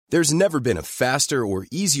There's never been a faster or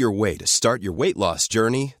easier way to start your weight loss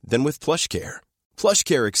journey than with PlushCare.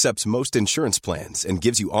 PlushCare accepts most insurance plans and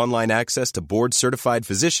gives you online access to board-certified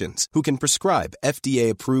physicians who can prescribe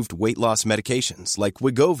FDA-approved weight loss medications like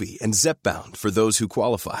Wegovy and Zepbound for those who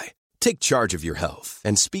qualify. Take charge of your health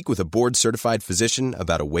and speak with a board-certified physician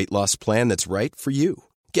about a weight loss plan that's right for you.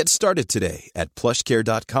 Get started today at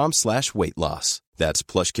plushcare.com/weight loss. That's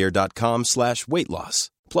plushcare.com/weight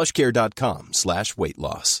loss. plushcare.com/weight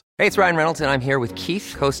loss. Hey, it's Ryan Reynolds, and I'm here with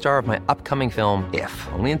Keith, co-star of my upcoming film, If,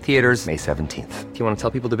 only in theaters May 17th. Do you want to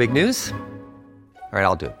tell people the big news? All right,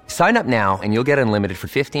 I'll do it. Sign up now and you'll get unlimited for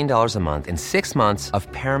 $15 a month and 6 months of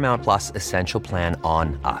Paramount Plus Essential Plan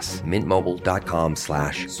on us.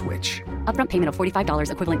 MintMobile.com/switch. Upfront payment of $45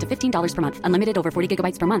 equivalent to $15 per month. Unlimited over 40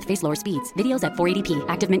 gigabytes per month. Face lower speeds. Videos at 480p.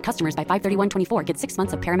 Active Mint customers by 531.24 get 6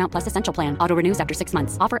 months of Paramount Plus Essential Plan. Auto renews after 6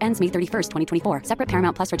 months. Offer ends May 31st, 2024. Separate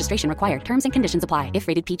Paramount Plus registration required. Terms and conditions apply if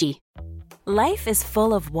rated PG. Life is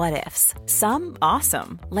full of what-ifs. Some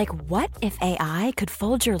awesome. Like what if AI could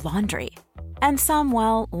fold your laundry? And some,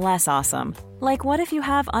 well, less awesome. Like what if you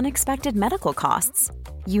have unexpected medical costs?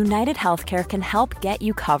 United Healthcare can help get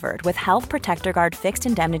you covered with Health Protector Guard fixed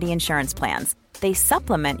indemnity insurance plans. They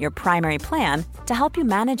supplement your primary plan to help you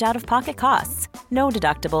manage out-of-pocket costs. No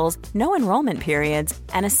deductibles, no enrollment periods,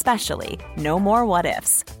 and especially no more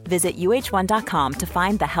what-ifs. Visit uh1.com to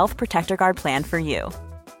find the Health Protector Guard plan for you.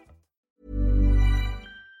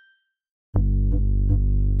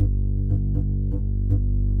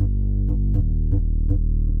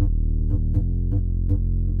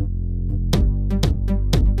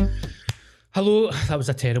 Hello, that was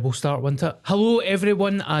a terrible start, wasn't it? Hello,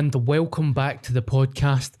 everyone, and welcome back to the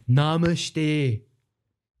podcast. Namaste.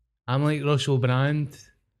 I'm like Russell Brand.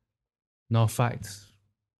 No facts.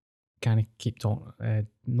 Can't keep talking.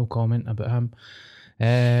 No comment about him.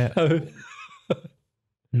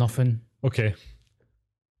 Nothing. Okay.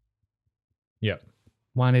 Yep.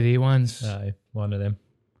 One of the ones. Aye, one of them.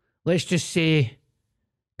 Let's just say,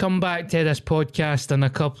 come back to this podcast in a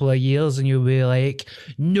couple of years and you'll be like,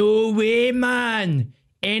 no way, man.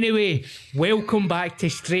 Anyway, welcome back to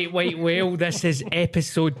Straight White Whale. This is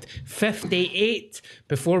episode 58.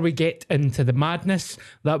 Before we get into the madness,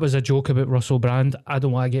 that was a joke about Russell Brand. I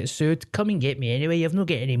don't want to get sued. Come and get me anyway. You've not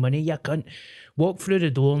got any money, you cunt. Walk through the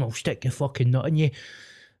door and I'll stick your fucking nut in you.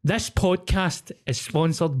 This podcast is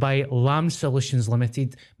sponsored by Lamb Solutions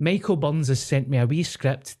Limited. Michael Burns has sent me a wee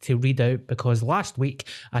script to read out because last week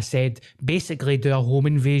I said basically do a home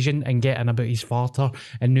invasion and get in about his farter,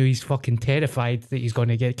 and now he's fucking terrified that he's going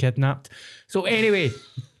to get kidnapped. So anyway,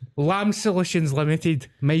 Lamb Solutions Limited,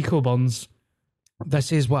 Michael Burns.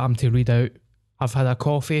 This is what I'm to read out. I've had a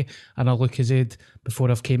coffee and a Lucozade before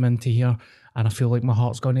I've came into here and I feel like my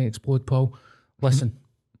heart's going to explode, Paul. Listen,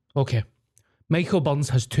 okay. Michael Burns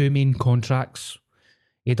has two main contracts.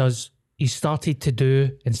 He started to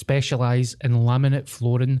do and specialise in laminate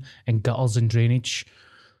flooring and gutters and drainage.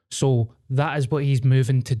 So that is what he's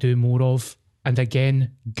moving to do more of. And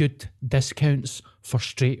again, good discounts for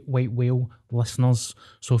Straight White Whale listeners.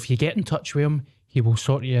 So if you get in touch with him, he will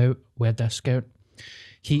sort you out with a discount.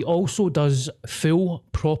 He also does full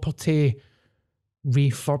property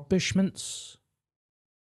refurbishments.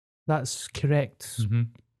 That's correct. Mm-hmm.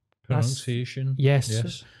 Pronunciation.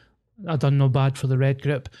 Yes. I done no bad for the Red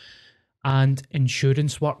Group. And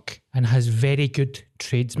insurance work, and has very good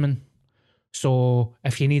tradesmen. So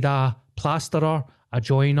if you need a plasterer, a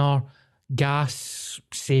joiner, gas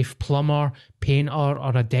safe plumber, painter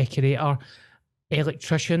or a decorator,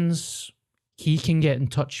 electricians, he can get in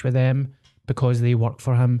touch with them because they work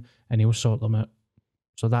for him and he'll sort them out.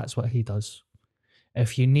 So that's what he does.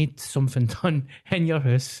 If you need something done in your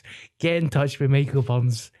house, get in touch with Michael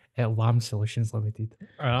Burns at Lamb Solutions Limited.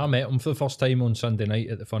 I met him for the first time on Sunday night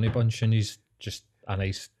at the Funny Bunch, and he's just a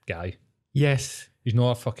nice guy. Yes. He's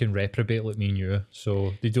not a fucking reprobate like me and you,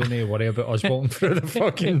 so they don't need to worry about us walking through the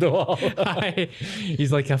fucking door.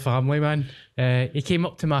 He's like a family man. He came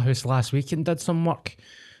up to my house last week and did some work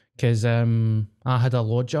because I had a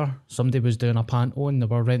lodger. Somebody was doing a panto and they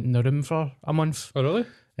were renting the room for a month. Oh, really?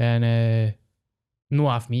 And no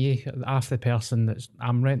half me, half the person that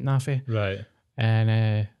I'm renting half of. Right.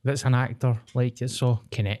 And that's an actor, like, it's so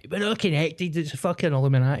connected. We're not connected, it's a fucking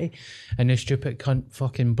Illuminati. And the stupid cunt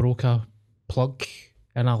fucking broke a plug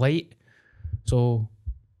in a light. So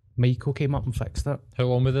Michael came up and fixed it. How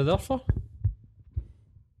long were they there for?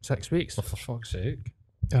 6 weeks. Oh, for fuck's sake.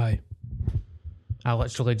 Aye. I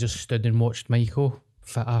literally just stood and watched Michael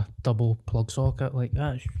fit a double plug socket like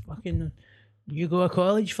that. Fucking, you go to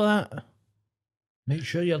college for that? Make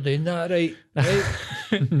sure you're doing that right.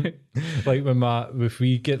 Like if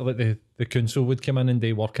we get like the council would come in and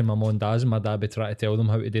do work in my mum and dad's, and my dad would try to tell them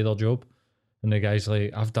how to do their job, and the guy's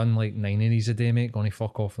like, I've done like 9 of these a day, mate, gonna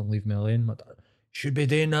fuck off and leave me alone. My dad, should be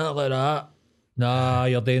doing that like that. Nah,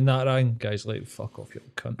 you're doing that wrong. Guy's like, fuck off, you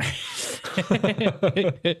cunt.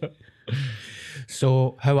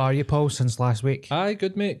 So how are you, Paul, since last week? Aye,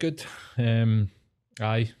 good, mate, good.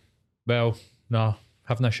 Aye, well, nah,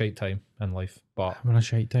 having a shite time in life, but Having a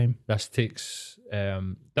shite time. this takes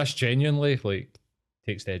this genuinely like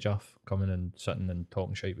takes the edge off, coming and sitting and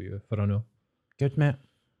talking shite with you for a know. Good, mate.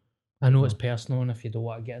 I know it's personal, and if you don't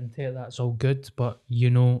want to get into it, that's all good, but you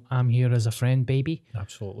know I'm here as a friend, baby,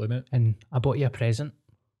 Absolutely, mate. and I bought you a present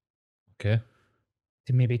Okay,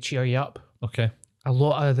 to maybe cheer you up. okay. A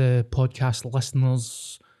lot of the podcast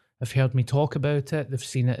listeners have heard me talk about it. They've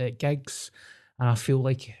seen it at gigs, and I feel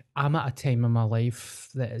like I'm at a time in my life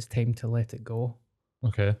that it's time to let it go,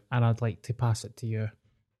 Okay. and I'd like to pass it to you.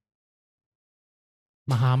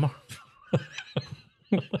 My hammer.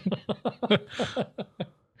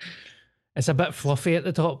 It's a bit fluffy at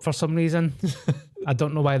the top for some reason. I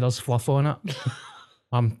don't know why there's fluff on it.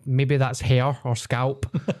 Maybe that's hair or scalp,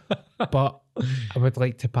 but I would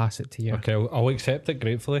like to pass it to you. Okay, I'll accept it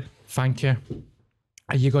gratefully. Thank you.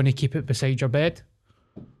 Are you going to keep it beside your bed?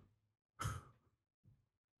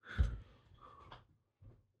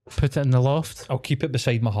 Put it in the loft? I'll keep it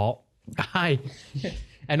beside my heart. Aye.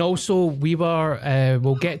 And also,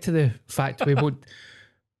 we'll get to the fact we would,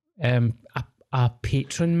 a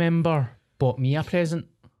patron member bought me a present.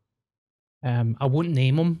 I won't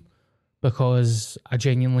name him because I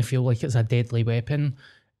genuinely feel like it's a deadly weapon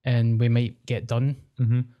and we might get done.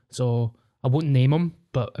 Mm-hmm. So I won't name him,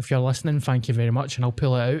 but if you're listening, thank you very much, and I'll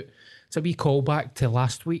pull it out. It's a wee callback to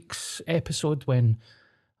last week's episode when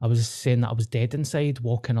I was saying that I was dead inside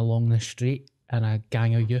walking along the street and a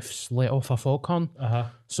gang of youths let off a foghorn. Uh-huh.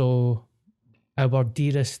 So our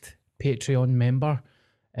dearest Patreon member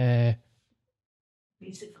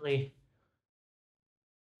basically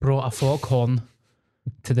brought a foghorn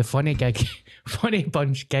to the Funny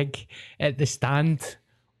Bunch gig at the stand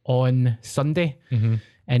on Sunday,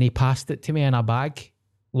 and he passed it to me in a bag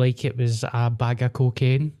like it was a bag of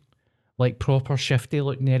cocaine, like proper shifty,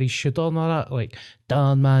 looking near his shoulder and all that, like,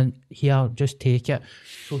 damn man, here, just take it.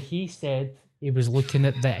 So he said he was looking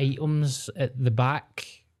at the items at the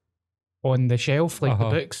back on the shelf, like the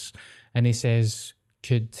books, and he says,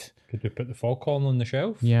 Could we put the foghorn on the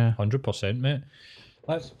shelf? Yeah. 100%, mate.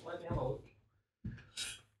 Let me have a look. You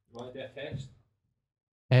want to do a test?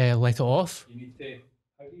 let it off? You need to...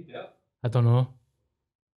 How do you do it? I don't know.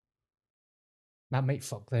 That might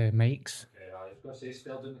fuck the mics. Okay, I was going to say,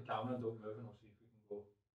 stare down the camera and don't move, and I'll see if we can go.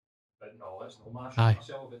 But no, it's no mash. Aye.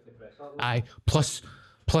 Myself at the press that. Aye.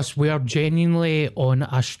 Plus, we are genuinely on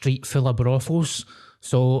a street full of brothels.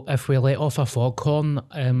 So if we let off a foghorn,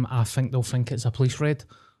 I think they'll think it's a police raid.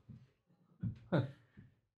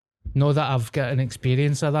 Know that I've got an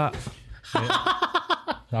experience of that.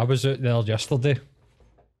 I was out there yesterday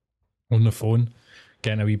on the phone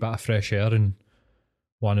getting a wee bit of fresh air, and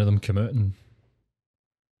one of them came out and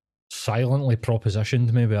silently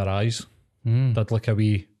propositioned me with her eyes. Did like a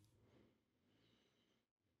wee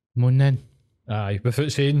Moon then. aye,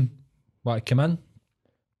 without saying what, come in,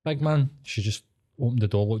 big man. She just opened the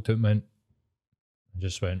door, looked at me, and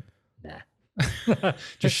just went, nah.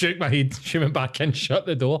 Just shook my head. She went back in, shut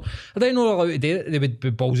the door. I didn't know allowed to do it. They would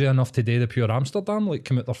be ballsy enough to do the pure Amsterdam, like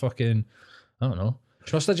come out their fucking, I don't know.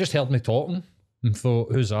 She must have just heard me talking and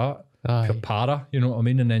thought, who's that? Aye. Pure para, you know what I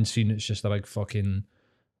mean? And then seen it's just a big fucking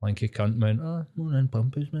lanky cunt, went, morning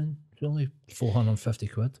pumpers, man. It's only 450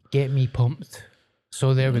 quid. Get me pumped.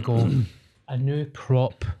 So there we go. A new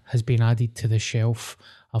prop has been added to the shelf.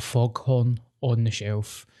 A foghorn on the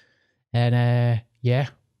shelf. And yeah,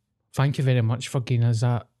 thank you very much for giving us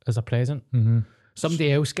that as a present. Mm-hmm.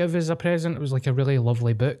 Somebody else gave us a present. It was like a really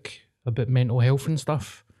lovely book about mental health and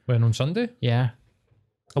stuff. When on Sunday? Yeah.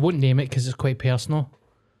 I won't name it because it's quite personal.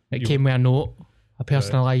 It came with a note, a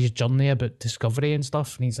personalised journey about discovery and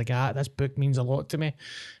stuff. And he's like, this book means a lot to me.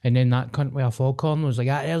 And then that cunt with a foghorn was like,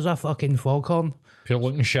 there's a fucking foghorn. Pure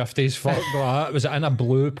looking shifty as fuck. Like that. Was it in a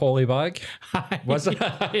blue poly bag? Was it?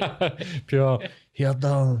 Pure. Here,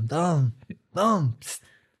 down.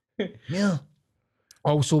 Yeah.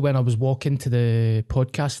 Also, when I was walking to the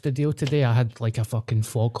podcast studio today, I had like a fucking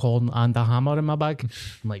foghorn and a hammer in my bag.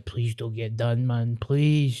 I'm like, please don't get done, man.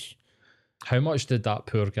 Please. How much did that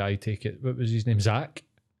poor guy take it? What was his name? Zach?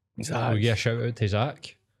 Zach. Oh, yeah, shout out to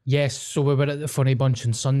Zach. Yes, so we were at the Funny Bunch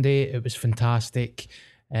on Sunday. It was fantastic.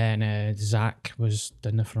 And Zach was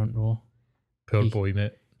down the front row. Poor boy,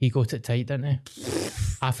 mate. He got it tight, didn't he?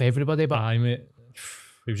 Half everybody, but Aye, mate.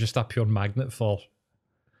 He was just a pure magnet for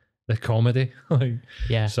the comedy. Like,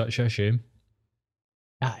 yeah. such a shame.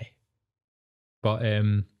 Aye. But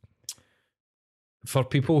for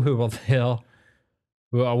people who were there,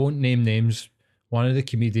 well, I won't name names. One of the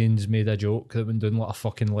comedians made a joke that went down like a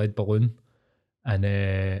fucking lead balloon, and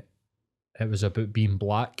it was about being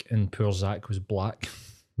black, and poor Zach was black.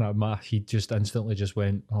 He just instantly just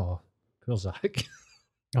went, "Oh, poor Zach."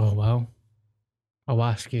 Oh, wow. I'll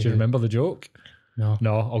ask you. Do you remember the joke? No.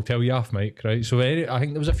 No, I'll tell you off mic, right? So I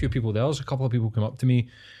think there was a few people there. There's a couple of people come up to me,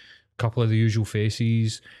 a couple of the usual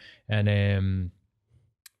faces, and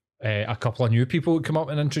a couple of new people would come up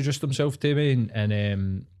and introduce themselves to me,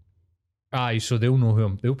 and so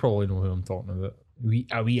they'll probably know who I'm talking about.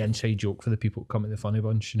 A wee inside joke for the people who come at the Funny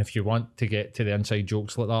Bunch. And if you want to get to the inside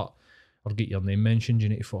jokes like that, or get your name mentioned, you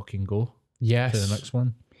need to fucking go Yes. to the next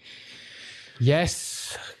one.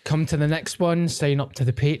 Yes. Come to the next one. Sign up to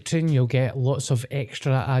the Patreon. You'll get lots of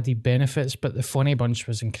extra added benefits. But the Funny Bunch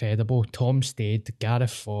was incredible. Tom Stade,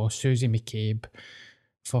 Gareth Foss, Susie McCabe,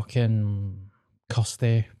 fucking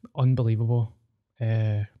Kirsty. Unbelievable.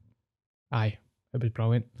 Aye. It was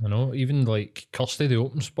brilliant. I know. Even like Kirsty, the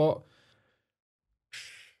open spot,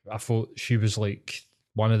 I thought she was like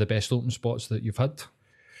one of the best open spots that you've had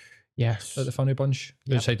Yes. at the Funny Bunch,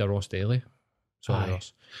 Yep. outside of Ross Daly. Sorry, Aye.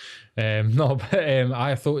 Ross. No, but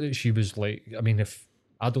I thought that she was like, I mean,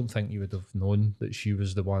 I don't think you would have known that she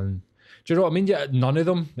was the one. Do you know what I mean? Yeah, none of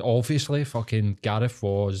them, obviously. Fucking Gareth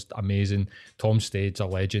was amazing. Tom Stade's a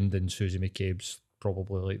legend, and Susie McCabe's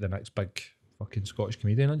probably like the next big fucking Scottish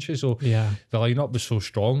comedian, isn't she? So Yeah. the lineup was so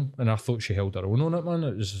strong, and I thought she held her own on it, man.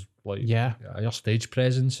 It was like, Yeah. her stage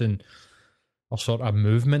presence and her sort of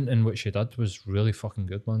movement in what she did was really fucking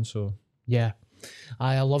good, man. So Yeah.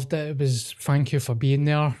 I loved it. It was thank you for being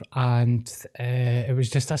there, and it was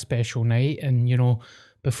just a special night. And you know,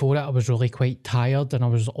 before it, I was really quite tired and I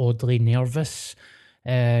was oddly nervous.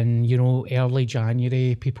 And you know, early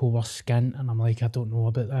January, people were skint, and I'm like, I don't know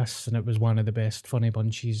about this. And it was one of the best Funny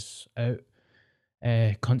Bunches out.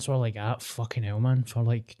 Cunts were like, fucking hell, man. For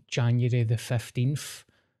like January the 15th,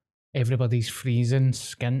 everybody's freezing,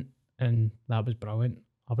 skint, and that was brilliant.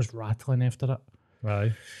 I was rattling after it.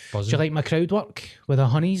 aye, Do you like my crowd work with the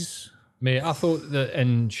honeys? mate, I thought that,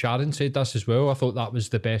 and Sharon said this as well, I thought that was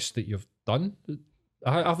the best that you've done.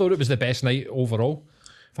 I thought it was the best night overall.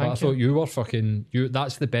 But I thought you were fucking,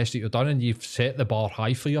 that's the best that you've done, and you've set the bar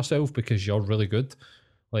high for yourself because you're really good.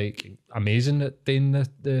 Like, amazing at doing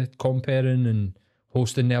the comparing and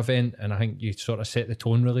hosting the event, and I think you sort of set the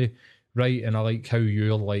tone really right, and I like how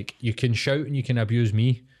you're like, you can shout and you can abuse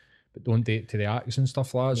me, but don't do it to the acts and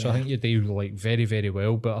stuff like that. So I think you do like very, very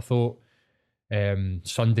well. But I thought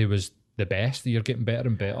Sunday was the best. You're getting better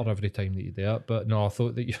and better every time that you do it. But no, I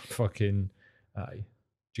thought that you're fucking, aye.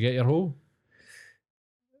 Did you get your hole?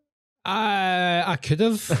 I could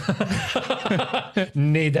have.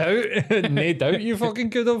 No doubt you fucking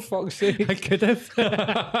could have, fuck's sake. I could have.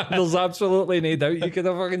 There's absolutely no doubt you could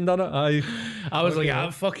have fucking done it. Aye. I was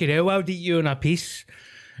like, fucking hell, I'll eat you in a piece.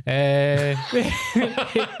 No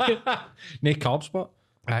carbs, but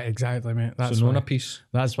Exactly, mate. That's so why, not a piece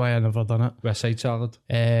that's why I never done it. with a side salad.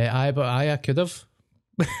 I could have.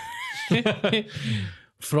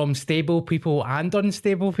 From stable people and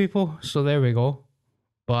unstable people. So there we go.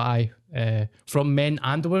 But from men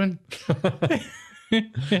and women.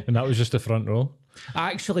 And that was just the front row.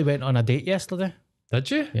 I actually went on a date yesterday.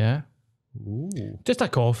 Did you? Yeah. Ooh. Just a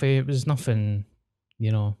coffee. It was nothing,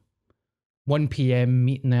 1 p.m.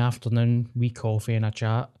 meet in the afternoon, wee coffee and a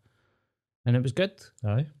chat. And it was good.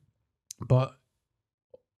 Aye. But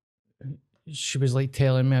she was like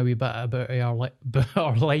telling me a wee bit about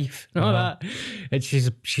her life and all that. And she's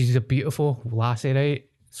a beautiful lassie, right?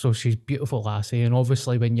 So she's beautiful lassie. And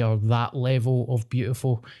obviously when you're that level of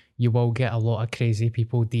beautiful, you will get a lot of crazy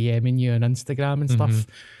people DMing you on Instagram and stuff.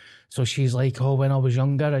 So she's like, when I was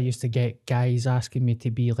younger, I used to get guys asking me to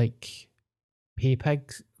be like pay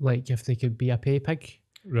pigs, like if they could be a pay pig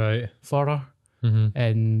Right. for her.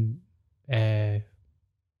 And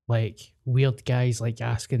like weird guys like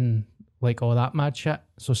asking like all that mad shit.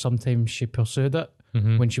 So sometimes she pursued it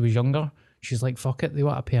when she was younger. She's like, fuck it, they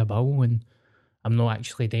want to pay a bill and I'm not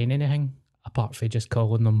actually doing anything apart from just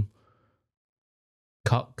calling them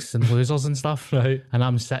cucks and losers and stuff. Right. And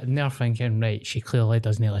I'm sitting there thinking, right, she clearly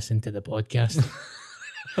doesn't listen to the podcast.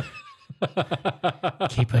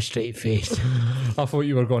 Keep a straight face. I thought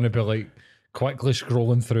you were going to be like quickly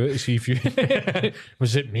scrolling through it to see if you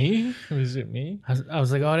was it me? Was it me? I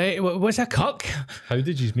was like, all right, what's a cuck? How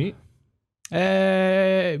did you meet?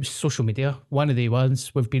 It was social media. One of the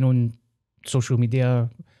ones. We've been on social media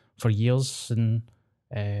for years, and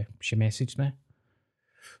she messaged me.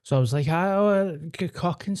 So I was like, good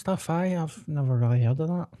cock and stuff. I've never really heard of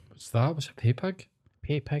that. What's that? What's a pay pig?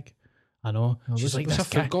 Pay pig. I know. She's like, what's a this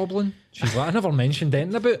guy. food goblin? She's like, I never mentioned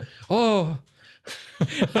anything about. Oh,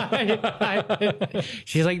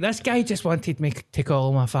 She's like, this guy just wanted me to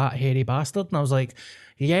call him a fat hairy bastard, and I was like,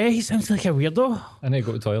 yeah, he sounds like a weirdo. I need to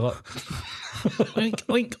go to the toilet. Oink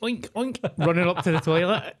oink oink oink, running up to the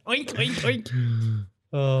toilet. Oink oink oink.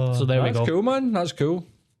 So there we go. That's cool, man. That's cool.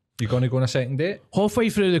 You going to go on a second date?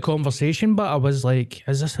 Halfway through the conversation, but I was like,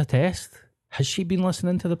 is this a test? Has she been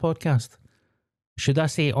listening to the podcast? Should I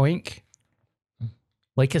say oink?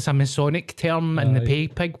 Like it's a Masonic term in the pay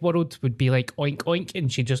pig world, would be like oink oink,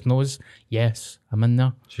 and she just knows, yes, I'm in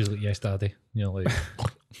there. She's like, yes, daddy. You're like,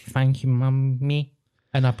 Thank you, mummy.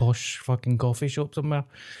 In a posh fucking coffee shop somewhere.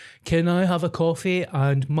 Can I have a coffee?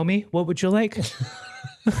 And mummy, what would you like?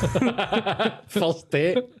 first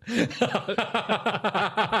date.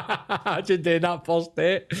 Imagine doing that first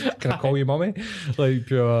date. Can I call you mummy? Like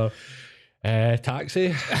pure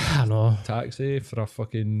taxi. I know. Taxi for a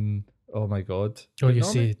fucking, oh my God. Oh, But you no,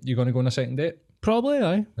 see. mate, you going to go on a second date? Probably,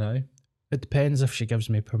 aye. Aye. It depends if she gives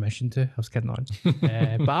me permission to. I was kidding on.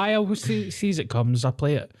 But I always see as it comes. I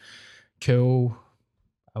play it cool.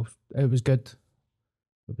 It was good.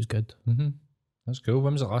 It was good. Mm-hmm. That's cool.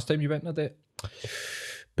 When was the last time you went on a date?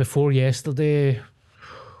 Before yesterday,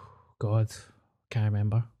 God, can't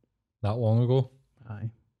remember. That long ago?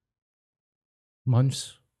 Aye.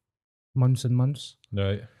 Months and months.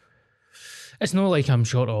 Right. It's not like I'm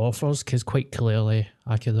short of offers, because quite clearly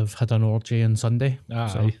I could have had an orgy on Sunday. Aye.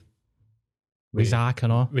 So, with Zach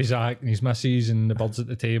and all. With Zach and his missus and the birds at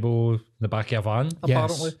the table in the back of a van,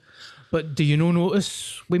 apparently. But do you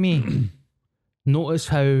notice with me? Notice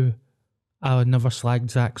how I never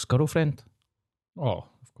slagged Zach's girlfriend. Oh,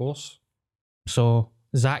 of course. So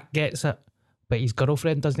Zach gets it, but his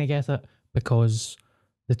girlfriend doesn't get it because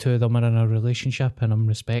the two of them are in a relationship and I'm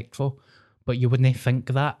respectful. But you wouldn't think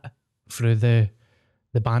that through the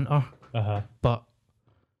banter. Uh-huh. But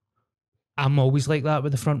I'm always like that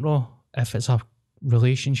with the front row. If it's a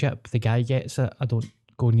relationship, the guy gets it. I don't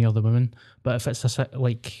go near the women. But if it's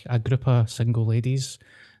like a group of single ladies,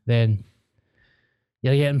 then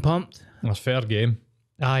you're getting pumped. That's fair game.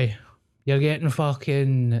 Aye. You're getting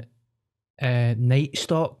fucking night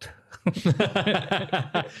stalked.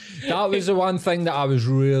 That was the one thing that I was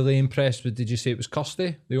really impressed with. Did you say it was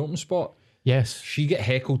Kirsty, the open spot? Yes. She get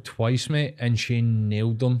heckled twice, mate, and she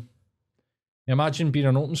nailed them. Imagine being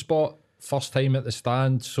an open spot, first time at the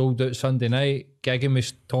stand, sold out Sunday night, gigging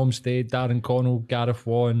with Tom Stade, Darren Connell, Gareth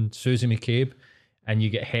Waugh and Susie McCabe, and you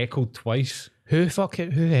get heckled twice. Who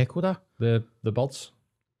heckled her? The birds.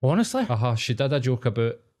 Honestly? She did a joke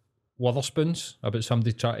about Witherspoons, about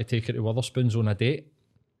somebody trying to take her to Witherspoons on a date.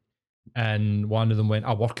 And one of them went,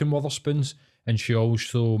 I work in Witherspoons. And she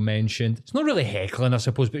also mentioned, it's not really heckling, I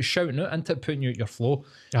suppose, but shouting out into it, putting you out your flow.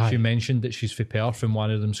 Aye. She mentioned that she's for Perth, and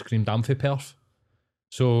one of them screamed, I'm for Perth.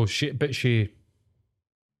 So it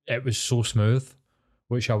was so smooth,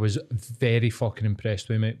 which I was very fucking impressed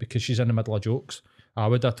with, mate, because she's in the middle of jokes. I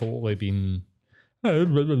would have totally been, you know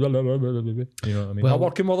what I mean? Well, I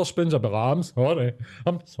work in Witherspoons. I'd be like,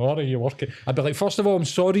 I'm sorry you work in. I'd be like, first of all, I'm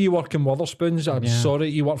sorry you work in Witherspoons. I'm sorry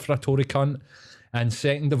you work for a Tory cunt. And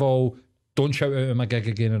second of all, don't shout out at my gig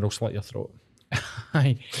again and I'll slit your throat.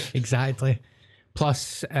 Aye, exactly.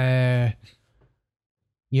 Plus,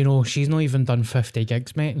 she's not even done 50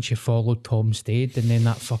 gigs, mate, and she followed Tom Stade, and then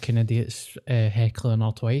that fucking idiot's heckling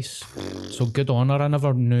her twice. So good on her. I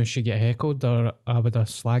never knew she'd get heckled, or I would have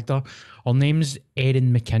slagged her. Her name's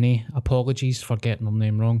Erin McKinney. Apologies for getting her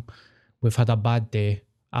name wrong. We've had a bad day.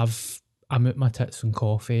 I'm out my tits and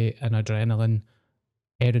coffee and adrenaline.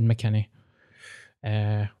 Erin McKinney.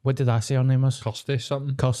 What did I say her name was? Kirsty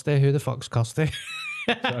something. Kirsty. Who the fuck's Kirsty?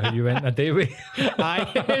 Is that who you went on a date with?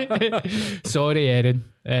 Aye. Sorry, Erin.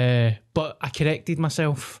 But I corrected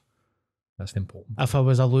myself. That's important. If I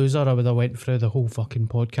was a loser, I would have went through the whole fucking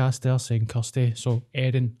podcast there saying Kirsty. So,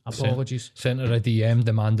 Erin, apologies. Sent her a DM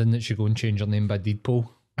demanding that she go and change her name by deed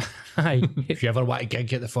poll. Aye. If you ever want to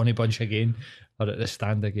gig at the Funny Bunch again or at the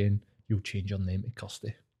stand again, you'll change your name to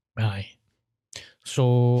Kirsty. Aye.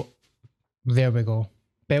 So, there we go.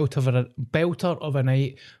 Belter of a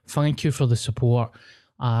night. Thank you for the support.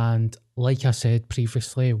 And like I said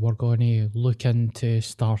previously, we're going to look into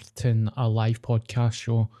starting a live podcast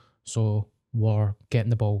show. So we're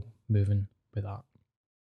getting the ball moving with that.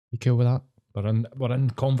 You cool with that? We're in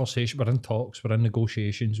conversation, we're in talks, we're in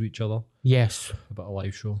negotiations with each other Yes. about a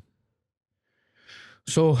live show.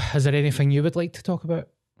 So is there anything you would like to talk about?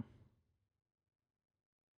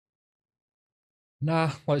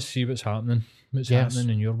 Nah, let's see what's happening. What's Yes.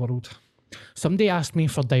 happening in your world? Somebody asked me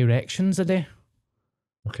for directions today,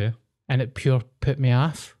 Okay. and it pure put me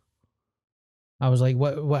off. I was like,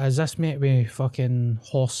 what is this, mate? We fucking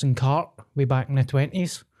horse and cart way back in the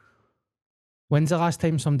 20s. When's the last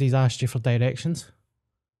time somebody's asked you for directions?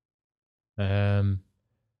 Now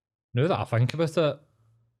that I think about it,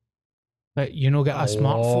 Like, you know, get a A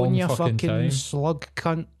smartphone, long you fucking fucking time. slug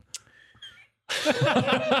cunt.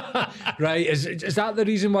 right, is that the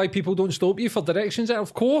reason why people don't stop you for directions?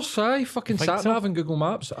 Of course, aye, fucking think sat so. nav and Google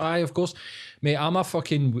Maps, aye, of course. Mate, I'm a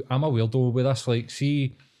weirdo with this, like,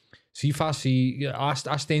 see if I see, I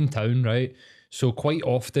stay in town, right? So quite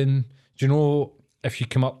often, do you know, if you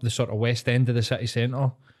come up the sort of west end of the city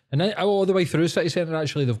centre, and then all the way through city centre,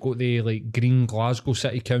 actually, they've got the, like, green Glasgow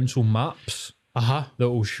City Council maps Uh-huh. that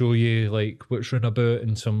will show you, like, what's round about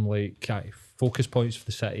and some, like, focus points for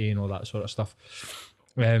the city and all that sort of stuff.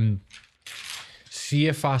 See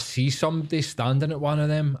if I see somebody standing at one of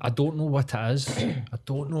them. I don't know what it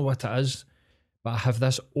is. But I have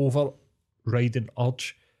this overriding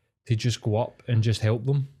urge to just go up and just help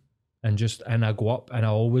them. And I go up and I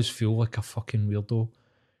always feel like a fucking weirdo.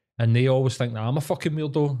 And they always think that I'm a fucking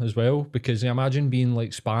weirdo as well, because I imagine being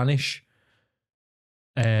like Spanish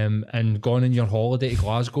and going on your holiday to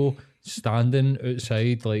Glasgow, standing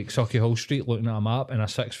outside like Sauchiehall Street looking at a map, and a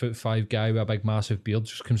 6'5" guy with a big massive beard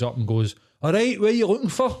just comes up and goes, "All right, what are you looking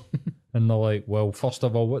for?" And they're like, "Well, first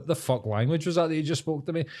of all, what the fuck language was that you just spoke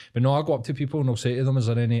to me?" But no, I go up to people and I'll say to them,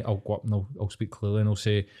 I'll go up and I'll speak clearly and I'll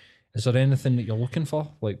say, "Is there anything that you're looking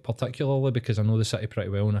for, like particularly, because I know the city pretty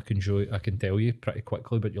well and I can tell you pretty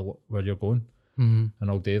quickly where you're going." Mm-hmm. And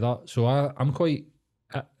I'll do that. So I'm quite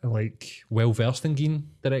like well versed in giving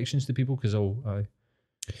directions to people, because I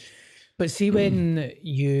But see, when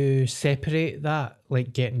you separate that,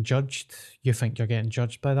 like getting judged, you think you're getting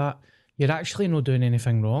judged by that. You're actually not doing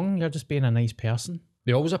anything wrong. You're just being a nice person.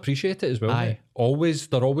 They always appreciate it as well. Aye. Mate.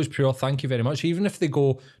 They're always pure, "Thank you very much." Even if they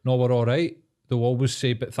go, "No, we're all right," they'll always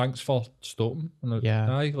say, "But thanks for stopping." And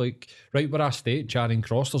Yeah. aye, like right where I stay at Charing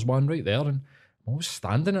Cross, there's one right there, and I'm always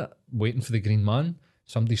standing it, waiting for the green man.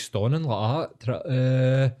 Somebody's stoning like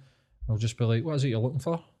that. I'll just be like, "What is it you're looking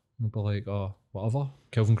for?" And they'll be like, "Oh, whatever,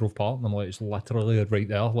 Kelvin Grove Park." And I'm like, "It's literally right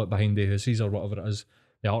there, like behind the houses or whatever it is.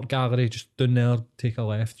 The art gallery, just down there, take a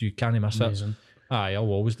left, you can't miss Amazing. it." Aye,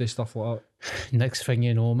 I'll always do stuff like that. Next thing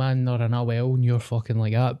you know, man, they're in a well and you're fucking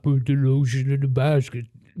like that. Put the lotion in the basket.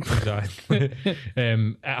 Exactly.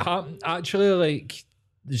 It happened, actually, like,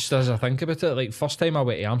 just as I think about it, like, first time I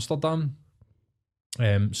went to Amsterdam,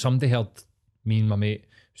 somebody heard me and my mate, it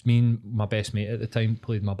was me and my best mate at the time,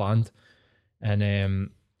 played my band. And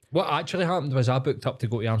what actually happened was I booked up to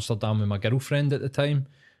go to Amsterdam with my girlfriend at the time.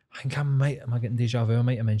 I think am I getting deja vu? I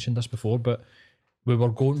might have mentioned this before, but we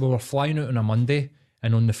were flying out on a Monday,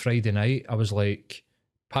 and on the Friday night, I was like,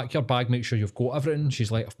 "Pack your bag, make sure you've got everything."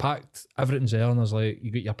 She's like, "I've packed, everything's there." And I was like,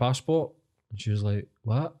 "You got your passport?" And she was like,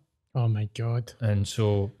 "What?" Oh my God. And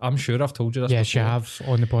so I'm sure I've told you this. Yes, you before. have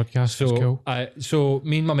on the podcast. So, That's cool. so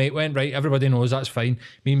me and my mate went, right, everybody knows that's fine.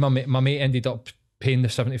 Me and my mate ended up paying the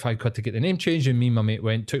 75 quid to get the name changed, and me and my mate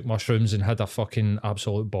went, took mushrooms and had a fucking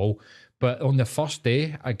absolute ball. But on the first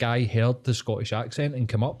day, a guy heard the Scottish accent and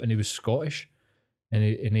came up, and he was Scottish, and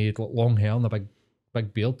he had long hair and a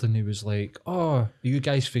big beard, and he was like, "Oh, are you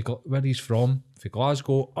guys where he's from? For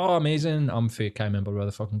Glasgow? Oh, amazing." I'm for, can't remember where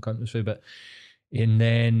the fucking cunt was for, but and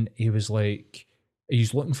then he was like,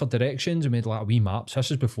 he's looking for directions and made like a wee maps.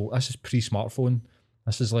 This is pre-smartphone.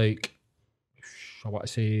 This is like, I want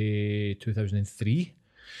to say 2003.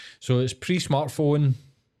 So it's pre-smartphone,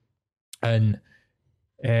 and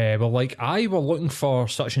we're like, we're looking for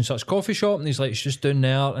such and such coffee shop, and he's like, "It's just down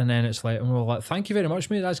there." And then it's like, and we're like, "Thank you very much,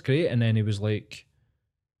 mate, that's great." And then he was like,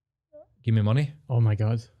 "Give me money." Oh my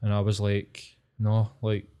God. And I was like, no,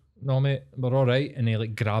 mate, we're all right. And he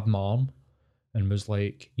like grabbed my arm and was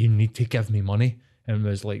like, "You need to give me money." And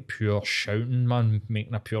was like pure shouting, man,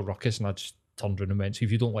 making a pure ruckus. And I just turned around and went, "So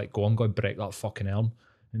if you don't let go, I'm going to break that fucking arm."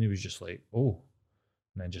 And he was just like, "Oh,"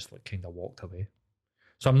 and then just like kind of walked away.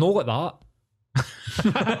 So I'm not like that.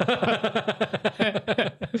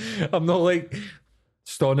 I'm not like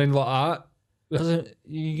stunning like that.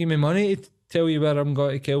 You give me money to tell you where I'm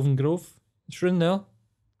going to Kelvin Grove. It's round there.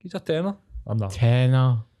 He's a tenner. I'm not.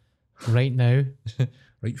 Tenner. Right now.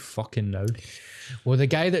 Right fucking now. Well, the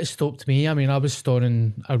guy that stopped me, I mean, I was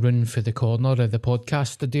storing a run for the corner of the podcast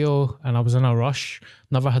studio and I was in a rush.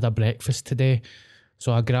 Never had a breakfast today.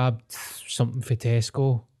 So I grabbed something for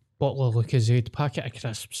Tesco, bottle of Lucozade, packet of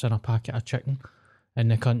crisps and a packet of chicken.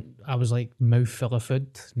 And the cunt, I was like, mouth full of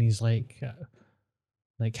food. And he's like,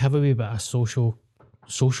 have a wee bit of social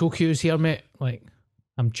social cues here, mate. Like,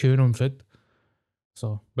 I'm chewing on food.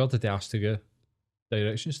 So, Where did they ask to go?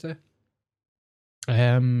 Directions to?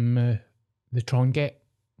 the Trongate.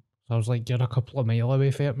 So I was like, you're a couple of mile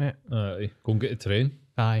away from it, mate. Go and get the train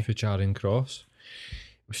Aye. for Charing Cross.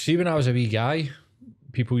 See, when I was a wee guy,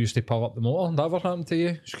 people used to pull up the motor. That ever happened to you?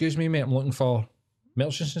 Excuse me, mate, I'm looking for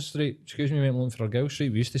Merchanson Street. Excuse me, mate, I'm looking for Argyll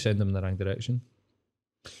Street. We used to send them in the wrong direction.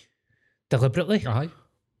 Deliberately? Aye.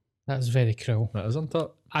 That's very cruel. That isn't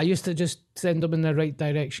it? I used to just send them in the right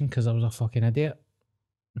direction because I was a fucking idiot.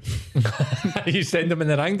 You send them in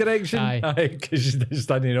the wrong direction? Aye. Because you just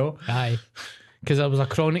didn't know. Aye. Because I was a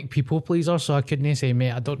chronic people pleaser, so I couldn't say,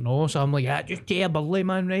 mate, I don't know. So I'm like, just take a burley,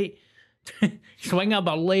 man, right? Swing a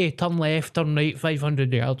burley, turn left, turn right,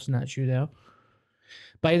 500 yards, and that's you there.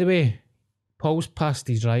 By the way, Paul's passed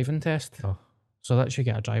his driving test. Oh. So that should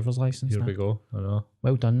get a driver's license. Here now. we go. I know.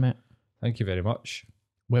 Well done, mate. Thank you very much.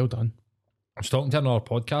 Well done. I was talking to another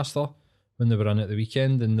podcaster when they were in at the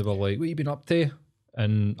weekend, and they were like, what you been up to?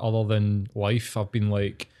 And other than life, I've been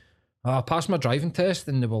like, I passed my driving test,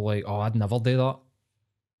 and they were like, oh, I'd never do that.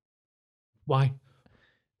 Why?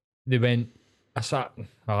 They went,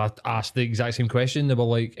 I asked the exact same question. They were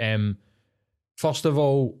like, first of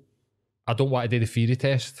all, I don't want to do the theory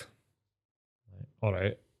test. All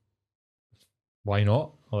right. Why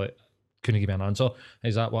not? Like, couldn't give me an answer.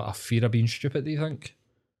 Is that what, a fear of being stupid, do you think?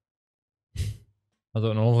 I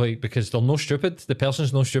don't know, like, because they're no stupid. The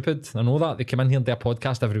person's no stupid. I know that. They come in here and do a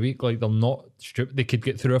podcast every week. Like, they're not stupid. They could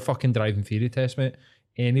get through a fucking driving theory test, mate.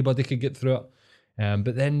 Anybody could get through it.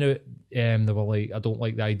 But then they were like, I don't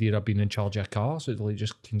like the idea of being in charge of a car. So it's like,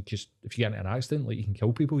 just if you get into an accident, like, you can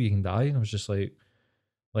kill people, you can die. And I was just like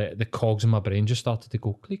the cogs in my brain just started to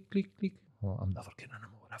go click, click, click. Well, I'm never getting in a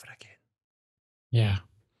motor ever again. Yeah.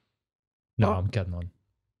 No, I'm kidding on.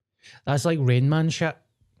 That's like Rain Man shit.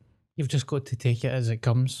 You've just got to take it as it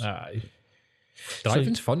comes. Aye.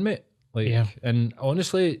 Driving's fun, mate. Like, Yeah. And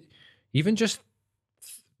honestly, even just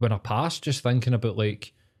when I pass, just thinking about,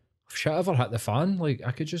 like, if shit ever hit the fan, like,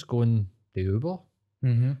 I could just go and do Uber.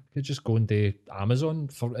 Mm-hmm. I could just go and do Amazon.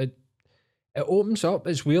 For it opens up.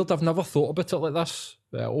 It's weird. I've never thought about it like this.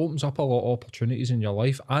 But it opens up a lot of opportunities in your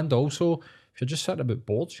life. And also, if you're just sitting about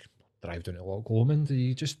bored, you can drive down to Loch Lomond.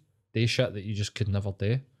 You just do shit that you just could never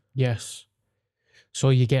do. Yes. So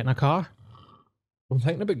you get in a car? I'm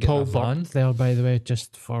thinking about getting Paul a van. burped there, by the way,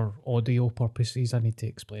 just for audio purposes. I need to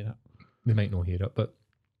explain it. They might not hear it, but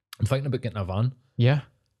I'm thinking about getting a van. Yeah.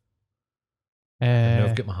 And now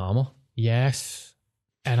I've got my hammer. Yes.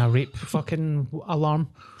 And a rape fucking alarm.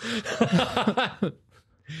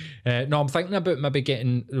 No, I'm thinking about maybe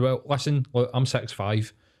getting. Well, listen, look, I'm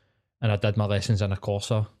 6'5", and I did my lessons in a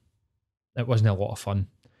Corsa. It wasn't a lot of fun.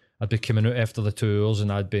 I'd be coming out after the 2 hours, and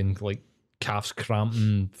I'd been like calves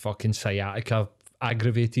cramping, fucking sciatica,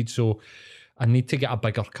 aggravated. So I need to get a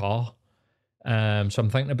bigger car. So I'm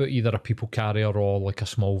thinking about either a people carrier or like a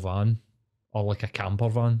small van or like a camper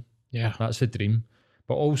van. Yeah. That's the dream.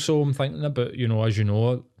 But also I'm thinking about, as you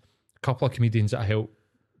know, a couple of comedians that I help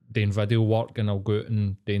doing video work, and I'll go out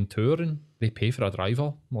and doing touring. They pay for a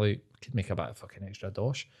driver. Like, could make a bit of fucking extra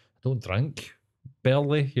dosh. I don't drink,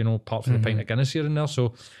 barely, apart from the pint of Guinness here and there. So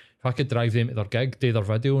if I could drive them to their gig, do their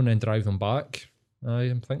video, and then drive them back,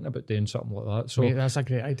 I'm thinking about doing something like that. So Mate, that's a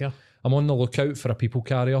great idea. I'm on the lookout for a people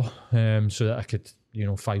carrier, so that I could,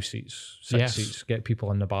 5 seats, 6 seats, get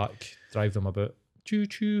people in the back, drive them about. Choo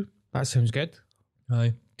choo. That sounds good.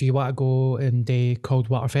 Aye. Do you want to go and do cold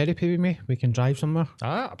water therapy with me? We can drive somewhere.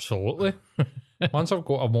 Absolutely. Once I've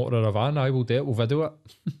got a motor or a van, I will do it. We'll video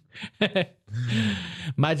it.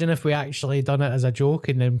 Imagine if we actually done it as a joke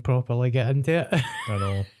and then properly get into it. I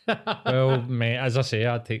know. Well, mate, as I say,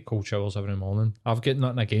 I take cold showers every morning. I've got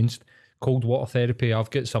nothing against cold water therapy. I've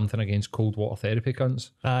got something against cold water therapy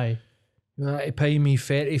cunts. Aye. You pay me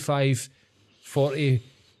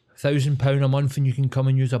 40,000 pound a month and you can come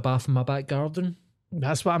and use a bath in my back garden.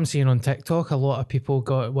 That's what I'm seeing on TikTok. A lot of people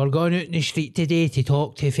we're going out in the street today to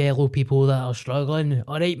talk to fellow people that are struggling.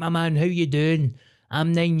 All right, my man, how you doing?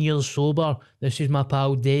 I'm 9 years sober. This is my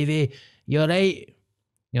pal Davey. You're right.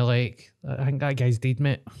 You're like, I think that guy's dead,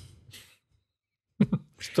 mate.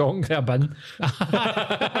 Strong to a bin.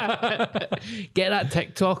 Get that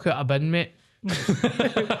TikTok out of bin, mate.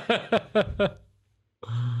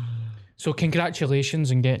 So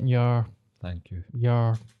congratulations on getting your Thank you.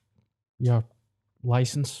 your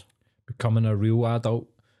license. Becoming a real adult,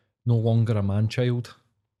 no longer a man-child.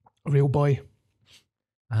 Real boy.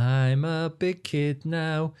 I'm a big kid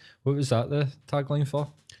now. What was that the tagline for?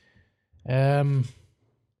 I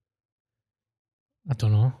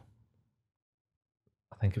don't know.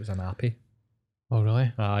 I think it was an appy. Oh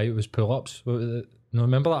really? Aye, it was pull-ups. What was it? No,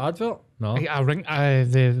 remember that advert? No.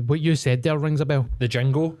 What you said there rings a bell. The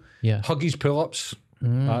jingle. Yeah. Huggies pull-ups.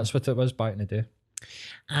 That's what it was back in the day.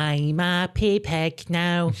 I'm a pay pig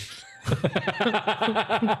now.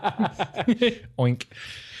 Oink.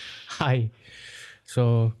 Hi.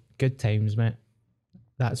 So, good times, mate.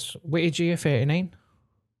 What age are you, 39?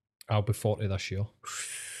 I'll be 40 this year.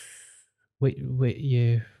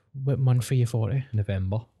 What month are you 40?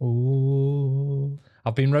 November. Oh.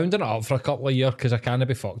 I've been rounding it up for a couple of years because I can't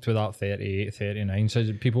be fucked with that 38, 39.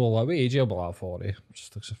 So people are like, what age are you? I'll be like 40.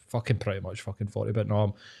 Just looks fucking pretty much fucking 40. But no,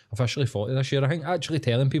 I'm officially 40 this year. I think actually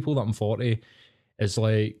telling people that I'm 40 is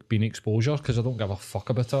like being exposure because I don't give a fuck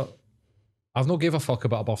about it. I've not gave a fuck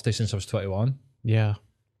about a birthday since I was 21. Yeah.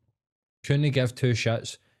 Couldn't give two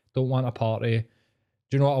shits. Don't want a party.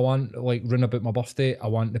 Do you know what I want? Like, run about my birthday. I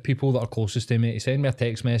want the people that are closest to me to send me a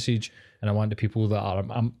text message, and I want the people that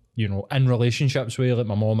I'm in relationships with, like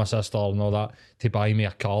my mom, my sister, and all that, to buy me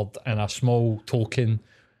a card and a small token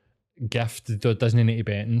gift that doesn't need to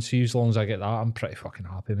be anything. See, as long as I get that, I'm pretty fucking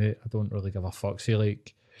happy, mate. I don't really give a fuck. See,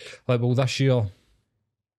 like well, this year,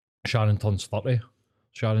 Sharon turns 30.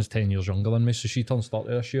 Sharon's 10 years younger than me, so she turns 30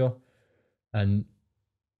 this year. And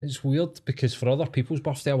it's weird because for other people's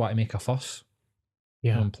birthday, I want to make a fuss.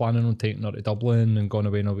 Yeah. I'm planning on taking her to Dublin and going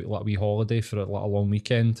away on a wee holiday for a long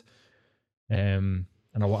weekend. And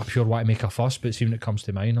I pure want to make a fuss, but see when it comes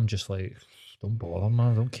to mine, I'm just like, don't bother,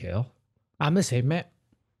 man, I don't care. I'm the same, mate.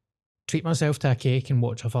 Treat myself to a cake and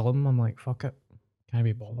watch a film. I'm like, fuck it. Can't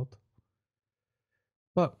be bothered.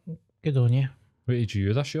 But good on you. What age are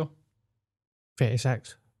you this year?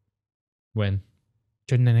 36. When?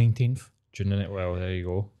 June the 19th. Well, there you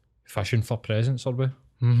go. Fishing for presents, are we?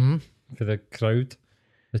 Mm-hmm. For the crowd,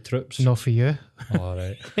 the troops. Not for you. All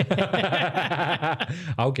right.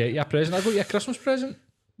 I'll get you a present. I got you a Christmas present.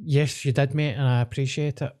 Yes, you did, mate, and I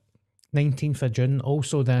appreciate it. 19th of June,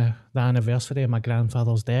 also the anniversary of my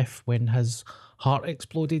grandfather's death when his heart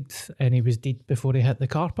exploded and he was dead before he hit the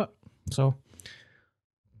carpet. So,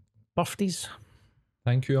 birthdays.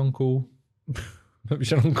 Thank you, Uncle. What was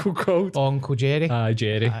your uncle called? Oh, Uncle Jerry. Aye,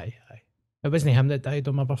 Jerry. Aye. It wasn't him that died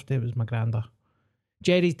on my birthday, it was my granda.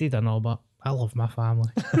 Jerry's dead and all, but I love my family.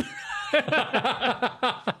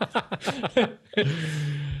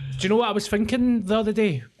 Do you know what I was thinking the other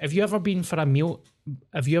day? Have you ever been for a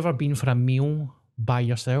meal by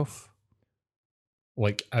yourself?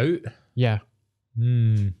 Like out? Yeah.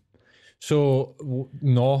 So,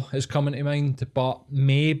 no, it's coming to mind, but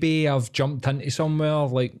maybe I've jumped into somewhere,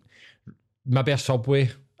 like maybe a Subway.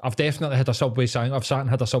 I've definitely had a Subway sandwich. I've sat and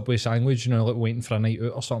had a Subway sandwich, like waiting for a night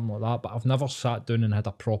out or something like that, but I've never sat down and had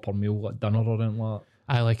a proper meal, like dinner or anything like that.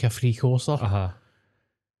 I like a free courser. Uh-huh.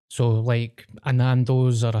 So like a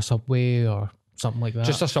Nando's or a Subway or something like that.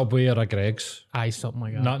 Just a Subway or a Greg's. Aye, something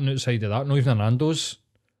like that. Nothing outside of that, not even a Nando's.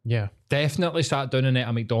 Yeah. Definitely sat down and ate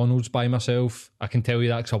a McDonald's by myself. I can tell you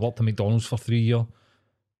that because I worked at McDonald's for 3 years.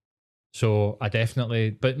 So I definitely,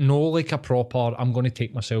 but no like a proper, I'm going to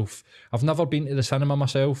take myself. I've never been to the cinema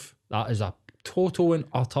myself. That is a total and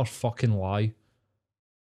utter fucking lie.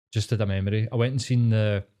 Just to the memory. I went and seen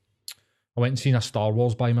a Star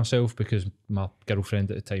Wars by myself because my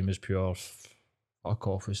girlfriend at the time was pure fuck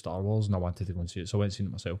off with Star Wars and I wanted to go and see it. So I went and seen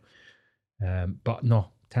it myself. But no,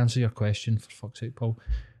 to answer your question, for fuck's sake, Paul,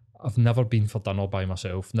 I've never been for dinner by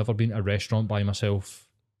myself, never been to a restaurant by myself.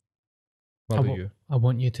 What about you? I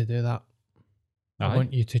want you to do that. Aye. I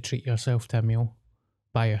want you to treat yourself to a meal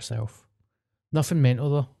by yourself. Nothing mental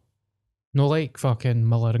though. No like fucking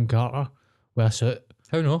Miller and Carter with a suit.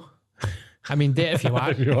 How no? I mean, do it if you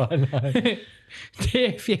want. If you want, aye. Do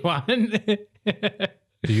it if you want.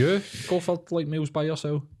 Do you go for like meals by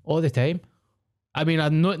yourself? All the time. I mean,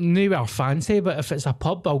 I'm not nowhere fancy, but if it's a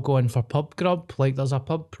pub, I'll go in for pub grub. Like, there's a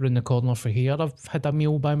pub round the corner for here. I've had a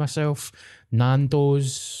meal by myself.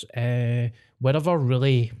 Nando's, wherever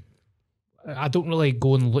really. I don't really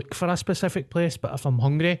go and look for a specific place, but if I'm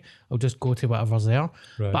hungry, I'll just go to whatever's there.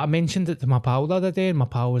 Right. But I mentioned it to my pal the other day, and my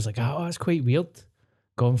pal was like, oh, that's quite weird,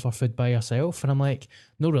 going for food by yourself. And I'm like,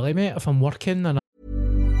 no, really, mate. If I'm working and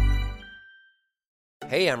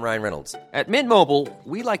Hey, I'm Ryan Reynolds. At Mint Mobile,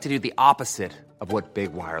 we like to do the opposite of what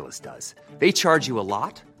Big Wireless does. They charge you a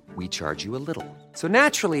lot, we charge you a little. So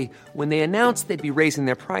naturally, when they announced they'd be raising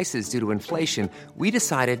their prices due to inflation, we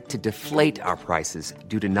decided to deflate our prices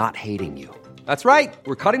due to not hating you. That's right.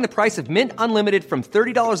 We're cutting the price of Mint Unlimited from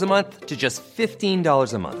 $30 a month to just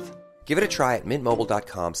 $15 a month. Give it a try at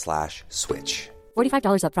mintmobile.com/switch.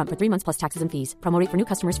 $45 up front for 3 months plus taxes and fees. Promo rate for new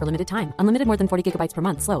customers for limited time. Unlimited more than 40 gigabytes per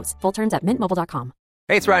month. Slows full terms at mintmobile.com.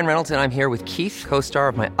 Hey, it's Ryan Reynolds, and I'm here with Keith, co-star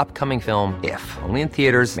of my upcoming film, If, only in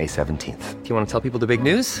theaters May 17th. Do you want to tell people the big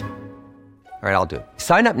news? All right, I'll do it.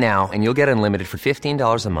 Sign up now and you'll get unlimited for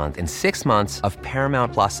 $15 a month and 6 months of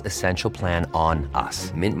Paramount Plus Essential Plan on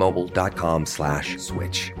us.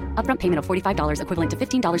 mintmobile.com/switch. Upfront payment of $45 equivalent to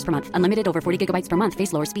 $15 per month. Unlimited over 40 gigabytes per month.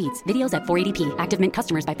 Face lower speeds. Videos at 480p. Active Mint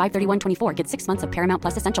customers by 531.24 get 6 months of Paramount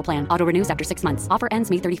Plus Essential Plan. Auto renews after 6 months. Offer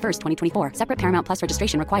ends May 31st, 2024. Separate Paramount Plus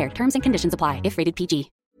registration required. Terms and conditions apply if rated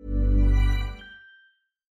PG.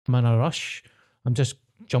 I'm in a rush. I'm just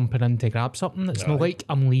jumping in to grab something. It's not like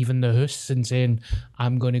I'm leaving the house and saying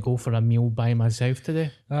I'm going to go for a meal by myself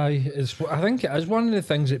today. I think it is one of the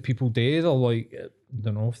things that people do. They're like, I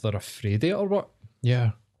don't know if they're afraid of it or what.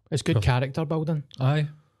 Yeah. It's good character building. Aye.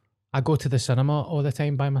 I go to the cinema all the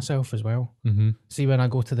time by myself as well. Mm-hmm. See, when I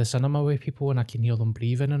go to the cinema with people and I can hear them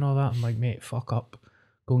breathing and all that, I'm like, mate, fuck up.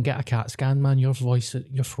 Go and get a CAT scan, man. Your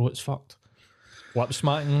throat's fucked. Lip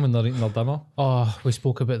smacking when they're eating their dinner. Oh, we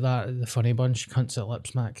spoke about that at the Funny Bunch. Cunts at lip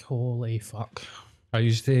smack. Holy fuck. I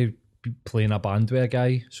used to be playing a band with a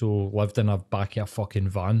guy, so lived in a back of a fucking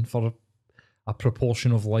van for a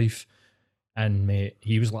proportion of life. And mate,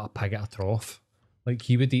 he was like a pig at a trough. Like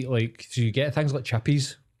he would eat like, so you get things like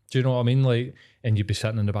chippies. Do you know what I mean? Like, and you'd be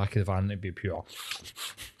sitting in the back of the van and it'd be pure.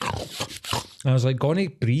 And I was like, gonna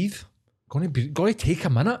breathe. Gonna take a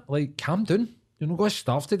minute. Like, calm down. You're not gonna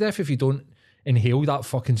starve to death if you don't inhale that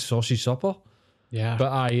fucking sausage supper. Yeah.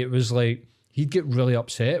 But it was like, he'd get really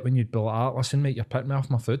upset when you'd be like, listen mate, you're putting me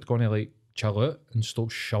off my food, gonna like chill out and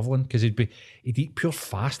stop shoveling, because he'd eat pure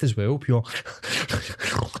fast as well, pure.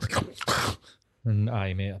 And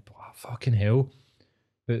mate, fucking hell.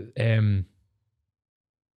 But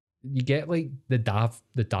you get like the da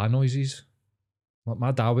noises. Like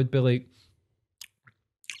my dad would be like,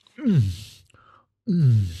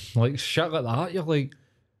 like shit like that. You're like,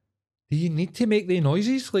 do you need to make the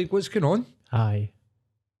noises? Like, what's going on? Aye.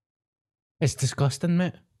 It's disgusting,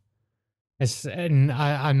 mate. And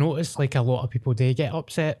I notice like a lot of people do get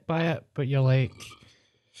upset by it, but you're like,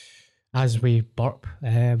 as we burp,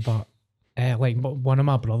 but like one of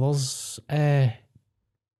my brothers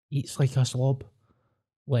eats like a slob,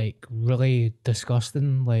 like really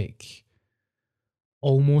disgusting, like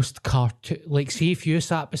almost cartoon. Like, see if you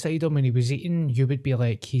sat beside him and he was eating, you would be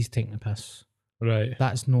like, he's taking a piss. Right.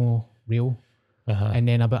 That's no real. And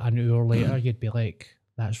then about an hour later, you'd be like,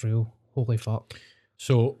 that's real. Holy fuck.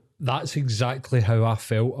 So that's exactly how I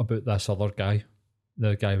felt about this other guy.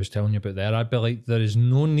 The guy I was telling you about there. I'd be like, there is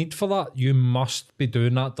no need for that. You must be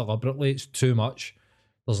doing that deliberately. It's too much.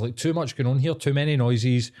 There's like too much going on here. Too many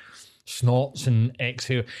noises, snorts and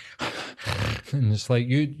exhale. And it's like,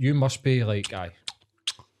 you must be like, aye.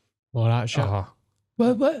 All that shit.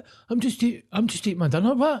 What? I'm just eating my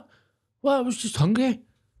dinner. What? I was just hungry.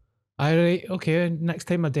 Right, okay, next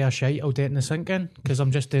time I do a shite, I'll do it in the sink in, because I'm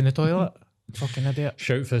just doing the toilet. Fucking idiot.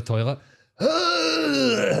 Shout for the toilet.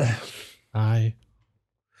 Aye.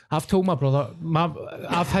 I've told my brother,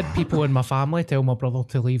 I've had people in my family tell my brother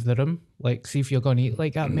to leave the room. Like, see if you're going to eat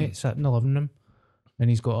like that, mate, sit in the living room. And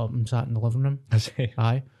he's got up and sat in the living room.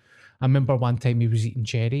 Aye. I remember one time he was eating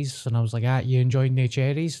cherries, and I was like, you enjoying the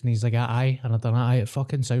cherries? And he's like, aye. And I done, it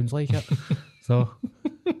fucking sounds like it. So...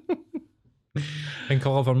 Think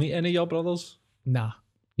I'll ever meet any of your brothers? Nah.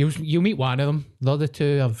 You'll meet one of them. The other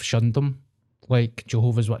two, I've shunned them. Like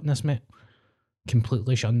Jehovah's Witness, mate.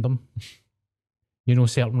 Completely shunned them. You know,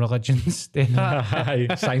 certain religions.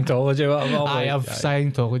 Scientology, whatever. I have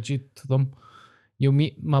Scientology to them. You'll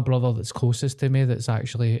meet my brother that's closest to me that's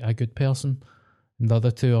actually a good person. And the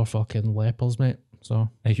other two are fucking lepers, mate. So.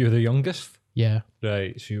 Are you the youngest? Yeah.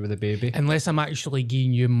 Right, so you were the baby. Unless I'm actually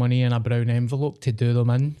giving you money in a brown envelope to do them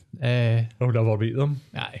in. I'll never beat them.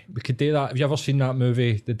 Aye. We could do that. Have you ever seen that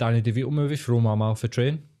movie, the Danny DeVito movie, Throw Mama Off a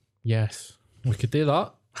Train? Yes. We could do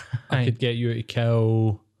that. I could get you to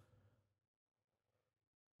kill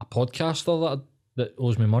a podcaster that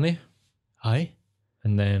owes me money. Aye.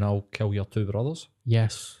 And then I'll kill your two brothers.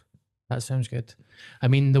 Yes. That sounds good. I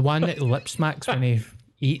mean, the one that lip smacks when he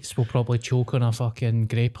eats will probably choke on a fucking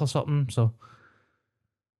grape or something, so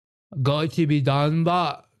got to be done,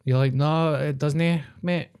 but you're like, no, it doesn't,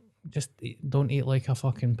 mate. Just don't eat like a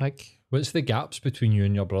fucking pig. What's the gaps between you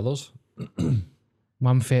and your brothers?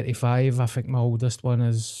 I'm 35. I think my oldest one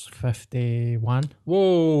is 51.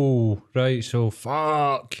 Whoa, right, so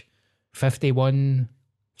fuck. 51,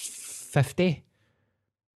 50.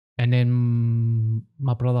 And then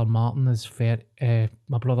my brother Martin is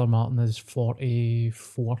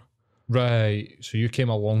 44. Right, so you came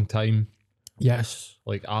a long time. Yes.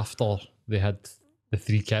 Like after they had the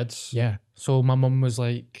 3 kids. Yeah. So my mum was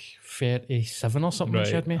like 37 or something when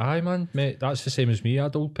she had me. Aye, man, mate, that's the same as me. I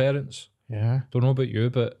had old parents. Yeah. Don't know about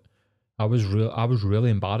you, but I was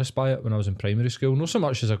really embarrassed by it when I was in primary school. Not so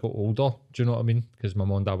much as I got older, do you know what I mean? Because my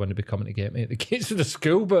mum and dad wouldn't be coming to get me at the gates of the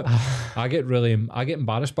school, but I get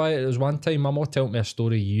embarrassed by it. There was one time my mum told me a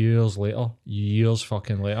story years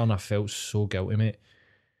fucking later, and I felt so guilty, mate,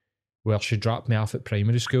 where she dropped me off at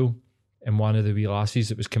primary school, and one of the wee lassies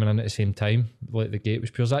that was coming in at the same time, like the gate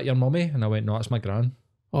was pure, "Is that your mummy?" And I went, "No, it's my gran."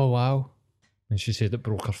 Oh, wow. And she said it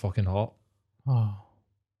broke her fucking heart. Oh.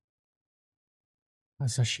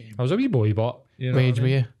 That's a shame. I was a wee boy, but you know. What age were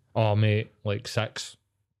you? Oh, mate, like 6.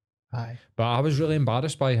 Aye. But I was really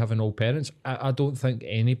embarrassed by having old parents. I don't think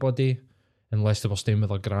anybody, unless they were staying with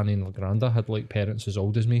their granny and their granda, had like parents as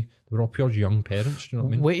old as me. They were all pure young parents, do you know what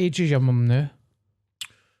I mean? What age is your mum now?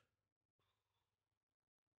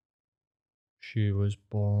 She was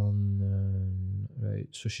born, right,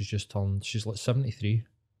 so she's like 73.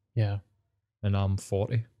 Yeah. And I'm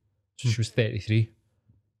 40. So she was 33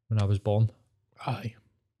 when I was born. Aye.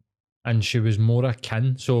 And she was more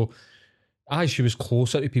akin. So, she was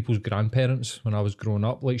closer to people's grandparents when I was growing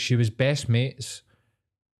up. Like, she was best mates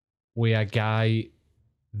with a guy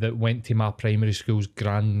that went to my primary school's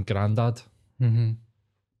granddad. Mm-hmm.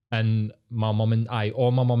 And all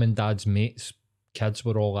my mum and dad's mates' kids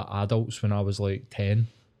were all like adults when I was like 10.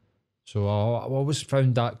 So I always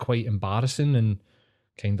found that quite embarrassing and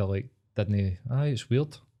kind of like, it's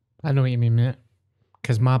weird. I know what you mean, mate.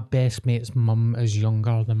 Because my best mate's mum is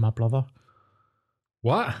younger than my brother.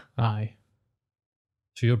 What? Aye.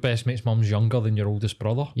 So your best mate's mum's younger than your oldest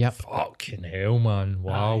brother? Yep. Fucking hell, man.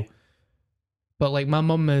 Wow. Aye. But like my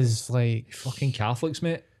mum is like... Fucking Catholics,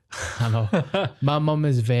 mate. I know. My mum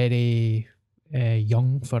is very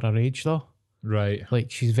young for her age though. Right.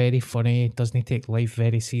 Like she's very funny, doesn't take life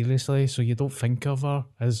very seriously, so you don't think of her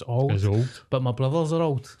as old. But my brothers are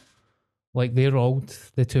old. Like they're old,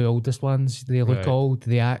 the two oldest ones. They look old,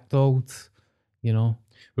 they act old, you know.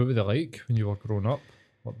 What were they like when you were growing up?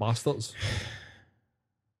 What bastards?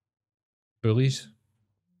 Bullies?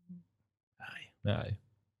 Aye.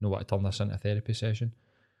 Know what to turn this into a therapy session?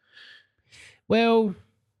 Well,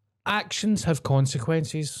 actions have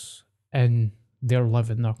consequences and they're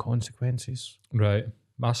living their consequences. Right.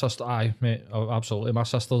 My sister, mate, absolutely. My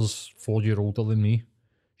sister's 4 years older than me.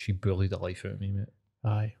 She bullied the life out of me, mate.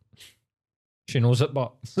 Aye. She knows it,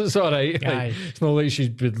 but it's all right. Aye. Like, it's not like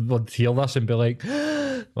she would hear this and be like,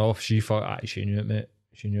 "Oh, she thought." She knew it, mate.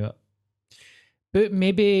 She knew it. But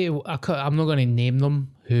maybe I'm not going to name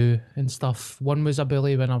them who and stuff. One was a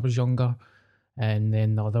bully when I was younger, and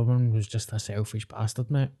then the other one was just a selfish bastard,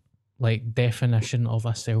 mate. Like definition of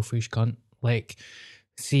a selfish cunt. Like,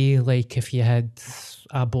 see, like if you had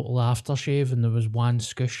a bottle of aftershave and there was one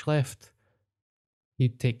scoosh left,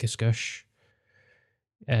 you'd take a scoosh.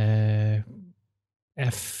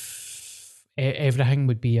 If everything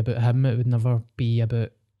would be about him, it would never be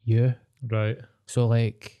about you. Right. So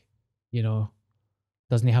like, you know,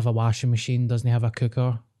 doesn't he have a washing machine? Doesn't he have a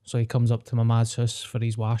cooker? So he comes up to my dad's house for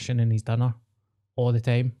his washing and his dinner all the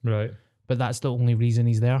time. Right. But that's the only reason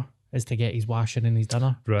he's there, is to get his washing and his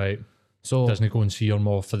dinner. Right. So doesn't he go and see your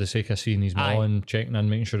mom for the sake of seeing his mom and checking in,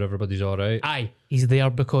 making sure everybody's all right? Aye. He's there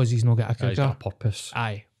because he's not got a cooker. He's got a purpose.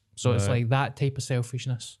 Aye. So it's like that type of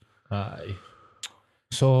selfishness. Aye.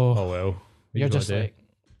 So oh well. You're just like,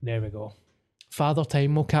 there we go. Father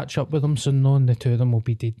time will catch up with them soon, though, and the two of them will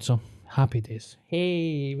be dead. So happy days.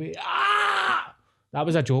 Hey, that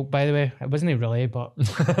was a joke, by the way. It wasn't really, but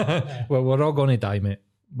well, we're all going to die, mate.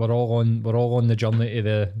 We're all on the journey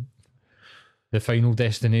to the final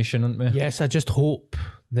destination, aren't we? Yes, I just hope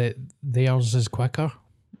that theirs is quicker.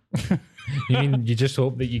 You mean you just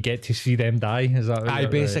hope that you get to see them die? Is that? Aye,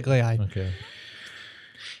 basically, aye. Okay.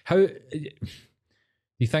 How do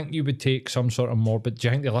you think you would take some sort of morbid? Do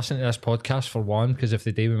you think they listen to this podcast for one? Because if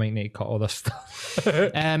they do, we might need to cut all this stuff.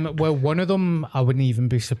 Well, one of them, I wouldn't even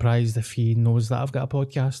be surprised if he knows that I've got a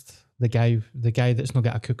podcast. The guy that's not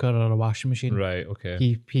got a cooker or a washing machine. Right. Okay.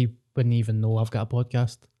 He wouldn't even know I've got a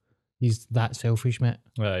podcast. He's that selfish, mate.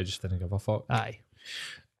 Well, I just didn't give a fuck. Aye.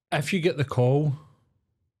 If you get the call,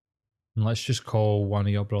 and let's just call one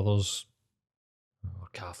of your brothers,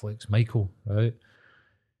 Catholics, Michael, right?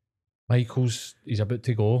 He's about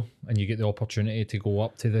to go, and you get the opportunity to go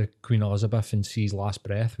up to the Queen Elizabeth and see his last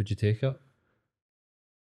breath. Would you take it?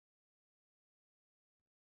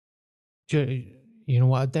 You know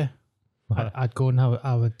what I'd do? I'd go and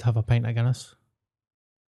I would have a pint of Guinness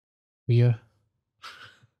with you.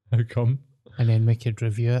 How come? And then we could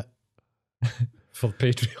review it. For the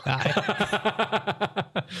Patreon.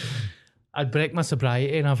 I'd break my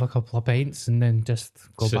sobriety and have a couple of pints and then just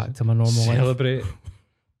go back to my normal life. Celebrate.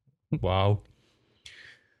 Wow.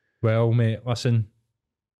 Well, mate, listen,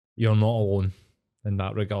 you're not alone in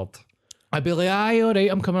that regard. I'd be like, aye, all right,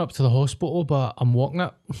 I'm coming up to the hospital, but I'm walking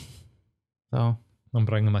it. So I'm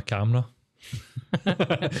bringing my camera.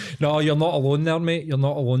 No, you're not alone there, mate. You're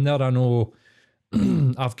not alone there. I know.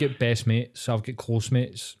 I've got best mates. I've got close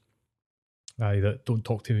mates. Aye, that don't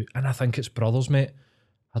talk to me. And I think it's brothers, mate.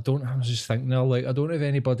 I was just thinking there, like, I don't have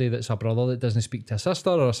anybody that's a brother that doesn't speak to a sister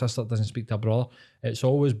or a sister that doesn't speak to a brother. It's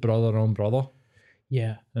always brother on brother.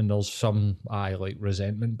 yeah. And there's some, like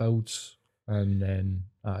resentment builds. And then,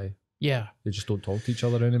 Yeah. they just don't talk to each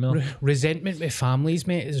other anymore. Resentment with families,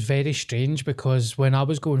 mate, is very strange because when I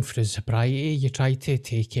was going through sobriety, you try to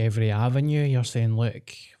take every avenue. You're saying,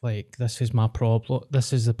 look, like, this is my problem.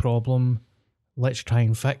 This is the problem. Let's try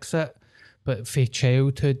and fix it. But from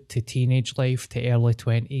childhood to teenage life to early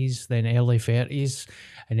 20s, then early 30s,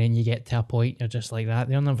 and then you get to a point you're just like that.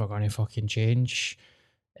 They're never going to fucking change.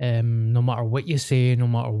 No matter what you say, no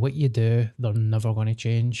matter what you do, they're never going to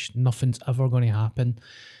change. Nothing's ever going to happen.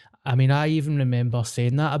 I mean, I even remember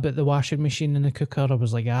saying that about the washing machine and the cooker. I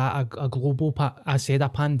was like, a global... I said a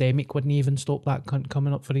pandemic wouldn't even stop that cunt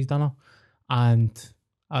coming up for his dinner. And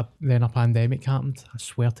then a pandemic happened. I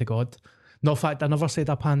swear to God. No, in fact, I never said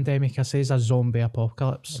a pandemic. I says a zombie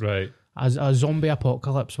apocalypse. Right. A zombie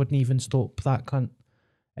apocalypse wouldn't even stop that cunt.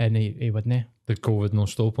 And he wouldn't. Did COVID not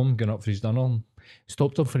stop him getting up for his dinner?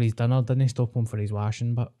 Stopped him for his dinner, didn't he? Stop him for his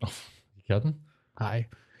washing, but... You kidding? Aye.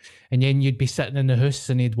 And then you'd be sitting in the house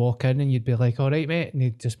and he'd walk in and you'd be like, all right, mate. And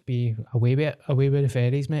he'd just be away with the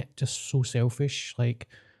fairies, mate. Just so selfish. Like,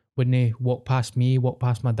 wouldn't he walk past me, walk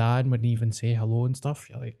past my dad, and wouldn't even say hello and stuff.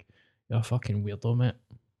 You're like, you're a fucking weirdo, mate.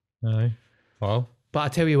 Aye. Wow. But I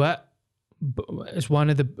tell you what, it's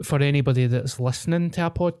one of the, for anybody that's listening to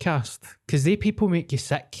a podcast, because they people make you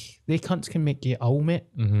sick. They cunts can make you ill, mate.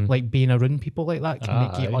 Mm-hmm. Like being around people like that can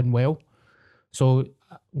make you unwell. So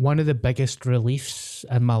one of the biggest reliefs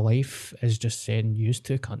in my life is just saying, "You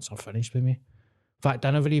two cunts are finished with me." In fact,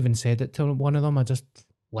 I never even said it to one of them. I just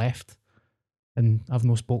left, and I've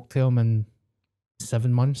no spoke to him in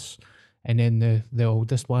 7 months. And then the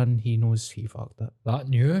oldest one, he knows he fucked it. That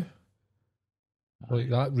new? Like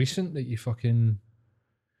that recent that you fucking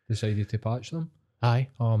decided to patch them? Aye.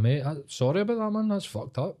 Oh, mate, sorry about that, man. That's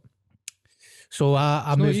fucked up. So I It's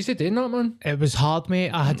not moved. easy doing that, man. It was hard,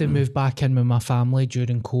 mate. I had to move back in with my family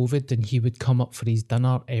during COVID, and he would come up for his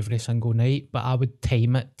dinner every single night, but I would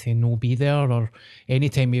time it to no be there, or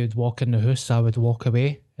anytime he would walk in the house, I would walk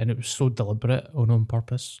away, and it was so deliberate on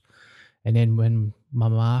purpose. And then when my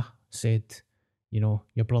ma said, you know,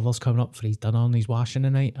 your brother's coming up for his dinner and he's washing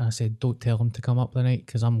tonight, I said, don't tell him to come up tonight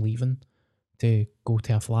because I'm leaving to go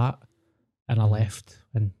to a flat. And I left,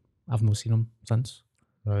 and I've not seen him since.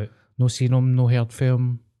 Right. No seen him, no heard from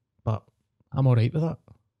him, but I'm all right with that.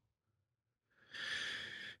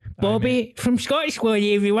 Bobby from Scottish Squad,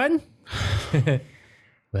 everyone.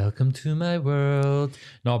 Welcome to my world.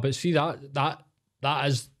 No, but see that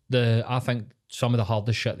is I think some of the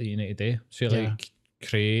hardest shit that you need to do. So like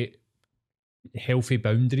create healthy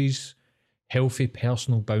boundaries, healthy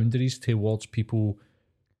personal boundaries towards people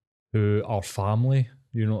who are family,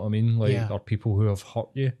 you know what I mean? Like, or people who have hurt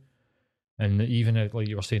you. And even like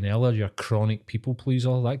you were saying earlier, you're a chronic people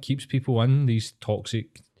pleaser. That keeps people in these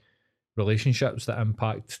toxic relationships that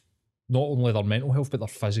impact not only their mental health, but their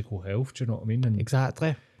physical health. Do you know what I mean? And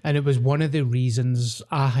Exactly. And it was one of the reasons,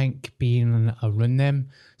 I think, being around them,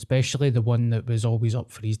 especially the one that was always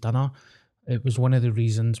up for his dinner, it was one of the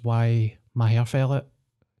reasons why my hair fell out.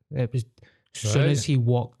 It was as soon as he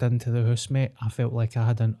walked into the house, mate, I felt like I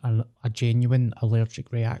had a genuine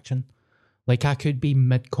allergic reaction. Like I could be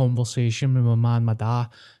mid-conversation with my man, my dad,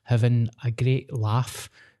 having a great laugh.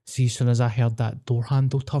 See, as soon as I heard that door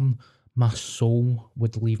handle turn, my soul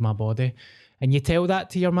would leave my body. And you tell that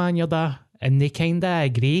to your man, your dad, and they kind of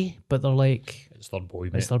agree, but they're like, it's their boy,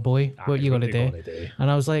 mate. It's their boy. What you going to do? And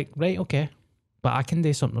I was like, right, okay. But I can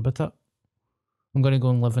do something about it. I'm going to go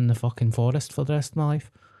and live in the fucking forest for the rest of my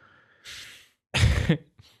life.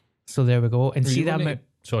 So there we go. And see that amount...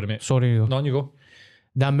 Sorry, mate. Sorry. No, on you go.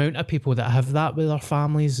 The amount of people that have that with their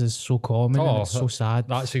families is so common and it's so sad.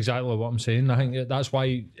 That's exactly what I'm saying. I think that's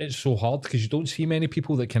why it's so hard, because you don't see many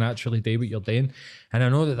people that can actually do what you're doing. And I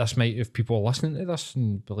know that this might, if people are listening to this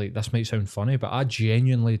and be like, this might sound funny, but I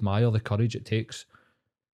genuinely admire the courage it takes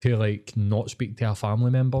to like not speak to a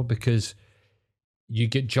family member, because you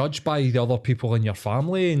get judged by the other people in your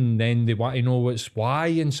family and then they want to know why,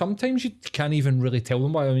 and sometimes you can't even really tell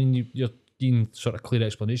them why. I mean, you're getting sort of clear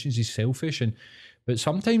explanations. He's selfish, but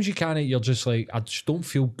sometimes you can't. You're just like, I just don't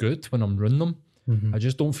feel good when I'm running them. Mm-hmm. I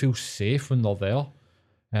just don't feel safe when they're there,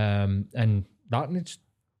 and that needs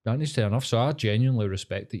to enough. So I genuinely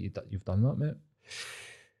respect that you've done that, mate.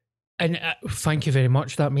 And thank you very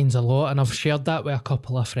much. That means a lot. And I've shared that with a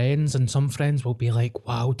couple of friends, and some friends will be like,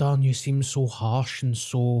 wow, Dan, you seem so harsh and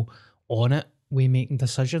so on it with making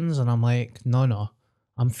decisions. And I'm like, no,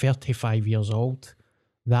 I'm 35 years old.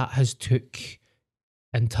 That has took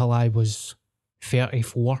until I was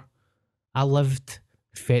 34. I lived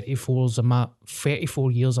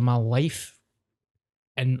 34 years of my life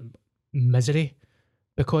in misery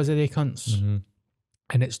because of the cunts. Mm-hmm.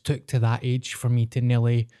 And it's took to that age for me to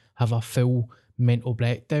nearly have a full mental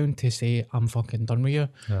breakdown to say I'm fucking done with you.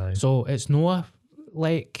 Aye. So it's no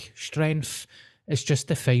like strength. It's just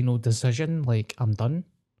the final decision. Like, I'm done.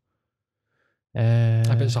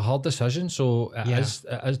 But it's a hard decision, so Yeah.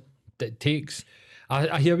 it takes.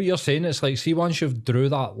 I hear what you're saying. It's like, see, once you've drew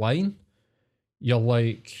that line, you're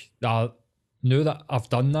like, now that I've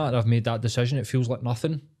done that, I've made that decision, it feels like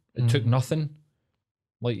nothing. It took nothing.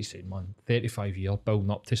 Like you said, man, 35 years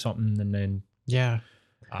building up to something, and then Yeah.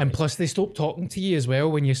 And plus, they stop talking to you as well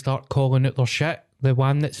when you start calling out their shit. The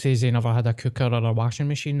one that says he never had a cooker or a washing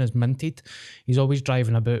machine is minted. He's always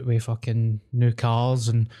driving about with fucking new cars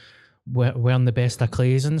and wearing the best of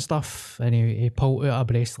clays and stuff. And he pulled out a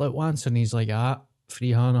bracelet once and he's like,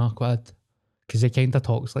 300 quid. Because he kind of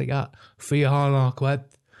talks like that. 300 quid.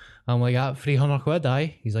 I'm like, 300 quid,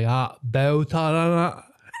 aye. He's like, built on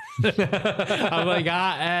it. I'm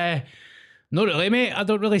like, not really, mate. I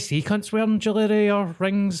don't really see cunts wearing jewellery or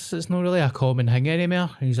rings. It's not really a common thing anymore.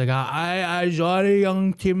 And he's like, I sorry,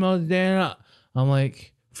 young team was doing it. I'm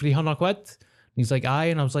like, 300 quid? And he's like, aye.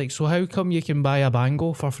 And I was like, so how come you can buy a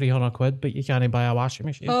bangle for 300 quid, but you can't buy a washing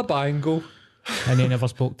machine? a bangle. And he never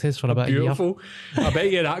spoke to us for about Beautiful. I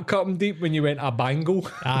bet you that cut him deep when you went a bangle.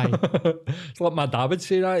 Aye. It's like my dad would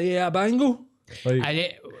say that, yeah, a bangle. Like,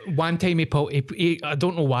 And one time he I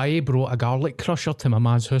don't know why he brought a garlic crusher to my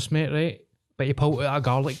man's housemate, right? But he pulled out a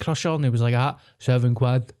garlic crusher and he was like, 7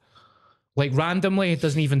 quid. Like, randomly, he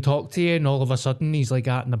doesn't even talk to you, and all of a sudden he's like,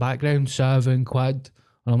 in the background, 7 quid.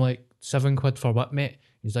 And I'm like, 7 quid for what, mate?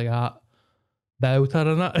 He's like,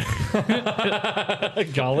 belter,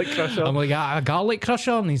 innit? garlic crusher. I'm like, a garlic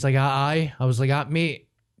crusher? And he's like, aye. I was like, mate,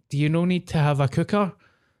 do you no need to have a cooker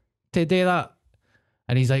to do that?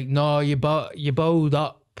 And he's like, no, you build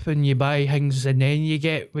up and you buy things and then you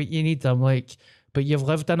get what you need. I'm like, but you've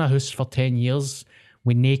lived in a house for 10 years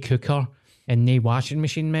with no cooker and no washing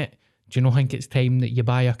machine, mate. Do you not think it's time that you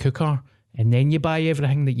buy a cooker and then you buy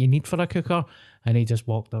everything that you need for a cooker? And he just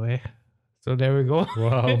walked away. So there we go.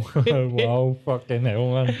 Wow. Wow, fucking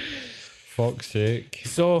hell, man. Fuck's sake.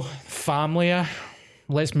 So, family,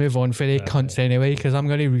 let's move on for the cunts anyway, because I'm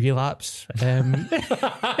going to relapse.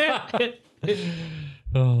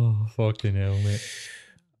 Oh, fucking hell, mate.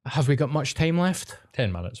 Have we got much time left?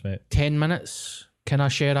 10 minutes, mate. 10 minutes. Can I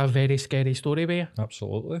share a very scary story with you?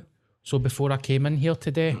 Absolutely. So before I came in here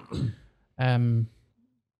today,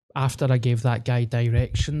 after I gave that guy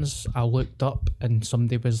directions, I looked up and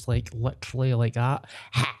somebody was like literally like that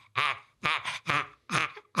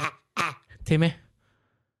to me.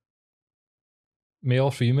 Male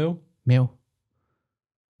or female? Male.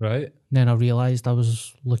 Right. And then I realised I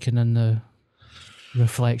was looking in the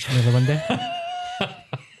reflection of the window.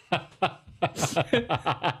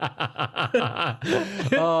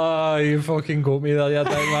 Oh, you fucking got me there the other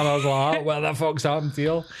time, man. I was like, what the fuck's happened to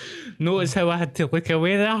you? Notice how I had to look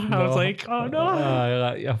away there. I was like, oh no.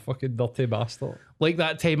 Aye, you fucking dirty bastard. Like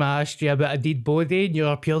that time I asked you about a dead body and you're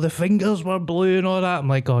up here, the fingers were blue and all that. I'm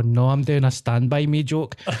like, oh no, I'm doing a stand by me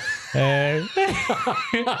joke.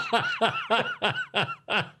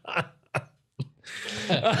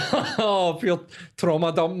 Oh, pure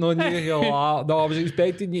trauma dumping on you. You're like, no, I was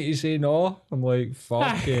expecting you to say no. I'm like,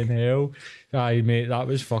 fucking hell. Aye, mate, that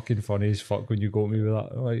was fucking funny as fuck when you got me with that.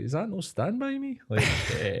 I'm like, is that no stand by me? Like,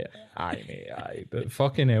 aye, mate, aye. But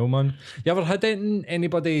fucking hell, man. You ever had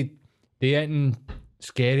anybody do anything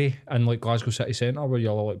scary in like Glasgow City Centre where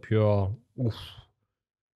you're like pure, oof,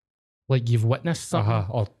 Like you've witnessed something?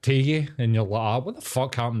 or take you and you're like, what the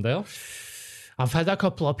fuck happened there? I've had a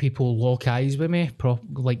couple of people lock eyes with me,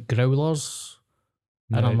 like growlers,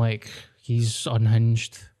 and I'm Right. like, he's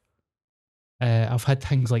unhinged. I've had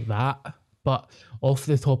things like that, but off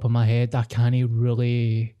the top of my head, I can't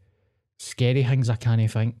really scary things. I can't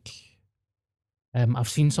think. I've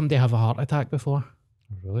seen somebody have a heart attack before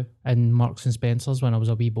Really? in Marks and Spencers when I was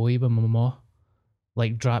a wee boy with my mum,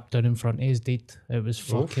 like dropped down in front of his dead. It was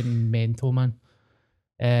fucking mental, man.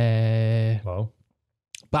 Wow.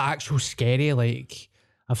 But actual scary, like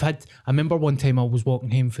I remember one time I was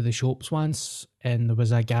walking home for the shops once and there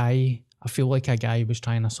was a guy, I feel like a guy was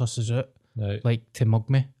trying to suss us out, Right. like to mug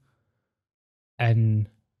me. And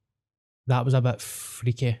that was a bit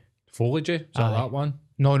freaky. Foliage? Is that Aye. that one?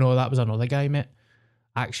 No, that was another guy, mate.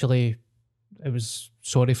 Actually, it was,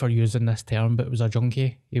 sorry for using this term, but it was a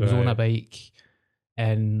junkie. He was on a bike,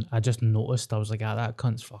 and I just noticed, I was like, that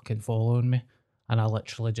cunt's fucking following me. And I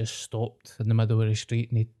literally just stopped in the middle of the street,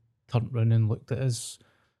 and he turned round and looked at us.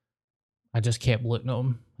 I just kept looking at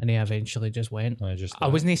him, and he eventually just went. I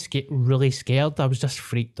wasn't really scared. I was just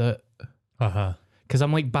freaked out. Because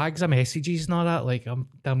I'm like, bags of messages and all that. Like,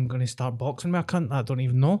 I'm going to start boxing with a cunt that I don't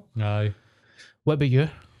even know. Aye. What about you?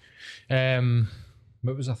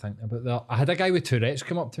 What was I thinking about that? I had a guy with Tourette's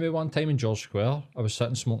come up to me one time in George Square. I was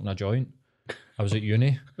sitting smoking a joint. I was at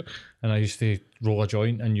uni, and I used to roll a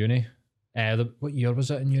joint in uni. What year was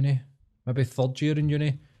it in uni? Maybe third year in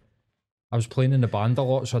uni. I was playing in the band a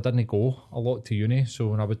lot, so I didn't go a lot to uni. So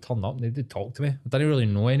when I would turn up, they did talk to me. I didn't really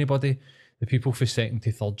know anybody. The people from second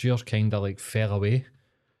to third year kind of like fell away,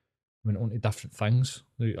 went on to different things.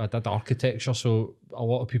 I did architecture, so a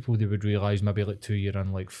lot of people, they would realise maybe like 2 year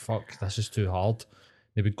in, like, fuck, this is too hard.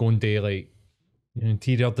 They would go and do like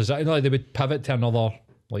interior design, like they would pivot to another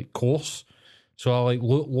like course. So I like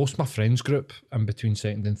lost my friends group in between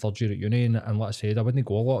second and third year at uni, and like I said, I wouldn't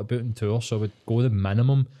go a lot about in tours, so I would go the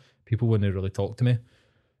minimum. People wouldn't really talk to me.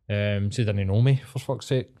 So they didn't know me, for fuck's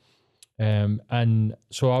sake. And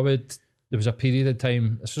so there was a period of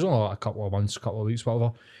time, this was only like a couple of months, couple of weeks,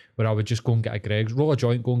 whatever, where I would just go and get a Greggs, roll a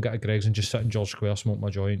joint, go and get a Greggs, and just sit in George Square, smoke my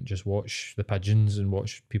joint, just watch the pigeons and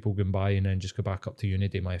watch people going by, and then just go back up to uni,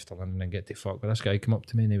 do my afternoon, and then get to fuck. But this guy came up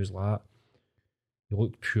to me and he was like, he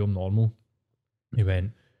looked pure normal. He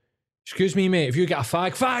went, "Excuse me, mate, if you get a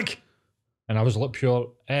fag." And I was like,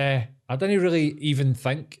 pure, I didn't really even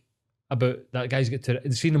think about that guy's got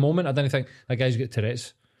Tourette's. See, in the moment, I didn't think that guy's got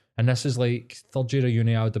Tourette's. And this is like third year of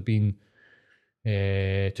uni, I would have been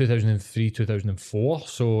 2003, 2004.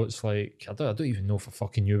 So it's like, I don't even know if I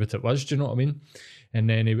fucking knew what it was. Do you know what I mean? And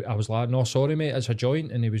then I was like, "No, sorry, mate, it's a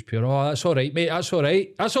joint." And he was pure, "Oh, that's all right, mate, that's all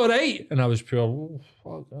right. That's all right." And I was pure, "Oh,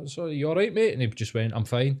 fuck, that's all right, you all right, mate?" And he just went, "I'm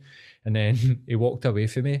fine." And then he walked away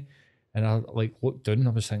from me. And I like looked down and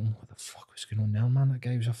I was thinking, what the fuck was going on there, man? That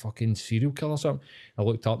guy was a fucking serial killer or something. I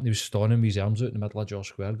looked up and he was stoning with his arms out in the middle of George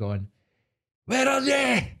Square going, "Where are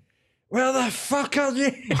they? Where the fuck are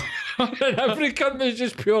they?" And every cunt was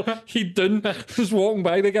just pure, he'd done, just walking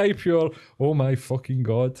by the guy pure, oh my fucking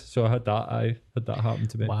God. So I had that happen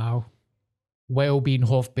to me. Wow. Well, being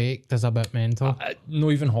half-baked is a bit mental.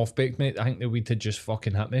 Not even half-baked, mate. I think the weed had just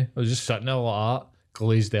fucking hit me. I was just sitting there like that,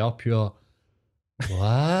 glazed there, pure,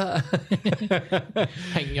 what?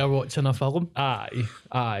 Think you're watching a film?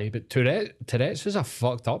 Aye. But Tourette's is a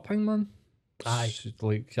fucked up thing, man. Aye.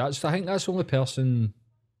 Like, I think that's the only person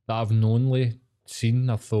that I've knowingly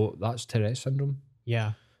seen, I thought, that's Tourette's syndrome.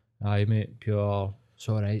 Yeah. Aye, mate, pure, it's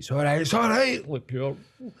alright. Like, pure.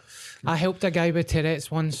 I helped a guy with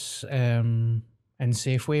Tourette's once in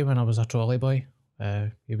Safeway when I was a trolley boy.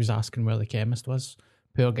 He was asking where the chemist was.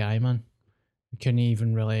 Poor guy, man. He couldn't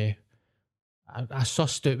even really... I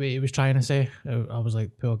sussed out what he was trying to say. I was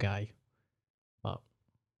like, poor guy. But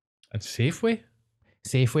And Safeway?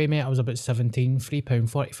 Safeway, mate, I was about 17,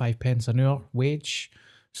 £3.45 an hour, wage,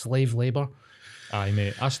 slave labour. Aye,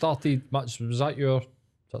 mate. I started, was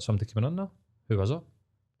that somebody coming in there? Who was it?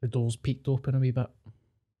 The doors peeked open a wee bit.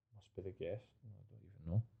 Must be the guest. I don't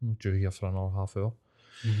even know. I'm due here for another half hour.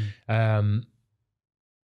 Mm-hmm.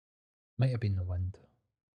 Might have been the wind.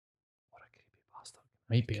 What a creepy bastard.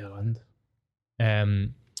 Might be the wind.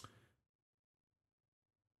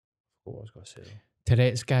 What I was going to say though.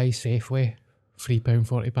 Tourette's guy, Safeway,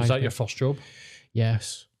 £3.45. Was that your first job?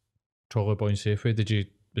 Yes. Trolley boy in Safeway.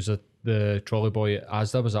 Was it the trolley boy at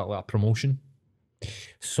Asda? Was that like a promotion?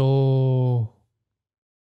 So,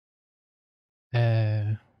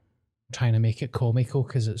 trying to make it comical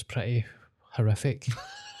because it's pretty horrific.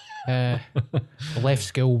 Left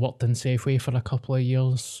school, worked in Safeway for a couple of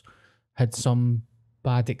years, had some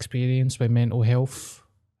bad experience with mental health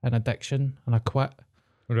and addiction, and I quit.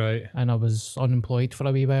 Right. And I was unemployed for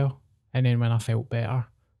a wee while. And then when I felt better,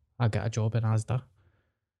 I got a job in Asda.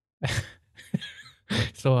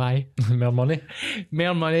 So aye. More money?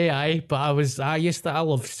 More money, aye. But I loved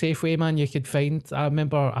Safeway, man. You could find, I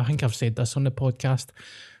remember, I think I've said this on the podcast,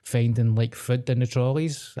 finding like food in the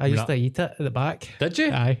trolleys. I used to eat it at the back. Did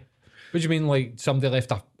you? Aye. What do you mean, like somebody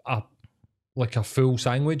left a full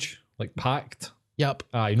sandwich, like packed? Yep.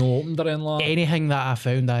 Aye, no opened or anything like that? Anything that I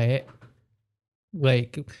found, I ate.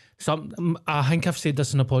 Like, I think I've said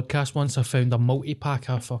this in a podcast once. I found a multi-pack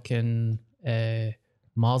of fucking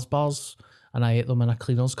Mars bars and I ate them in a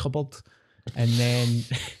cleaner's cupboard. And then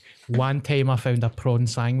One time I found a prawn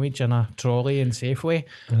sandwich in a trolley in Safeway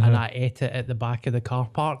and I ate it at the back of the car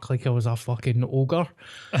park like I was a fucking ogre.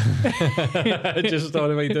 Just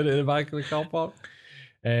thought about doing it in the back of the car park.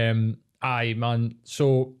 Aye, man.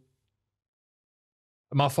 So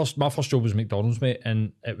my first job was McDonald's, mate,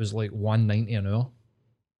 and it was like $1.90 an hour.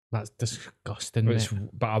 That's disgusting, mate.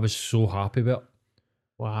 But I was so happy with it.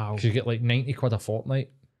 Wow. Because you get like 90 quid a fortnight.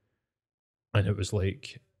 And it was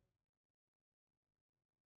like...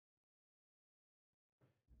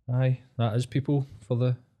 Aye, that is people for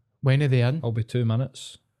the... When are they in? I'll be 2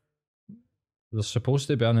 minutes. They're supposed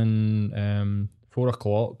to be in 4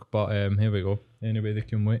 o'clock, but here we go. Anyway, they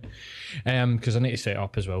can wait. Because I need to set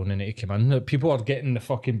up as well and I need to come in. People are getting the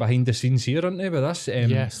fucking behind the scenes here, aren't they, with this?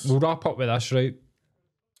 Yes. We'll wrap up with this, right?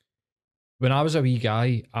 When I was a wee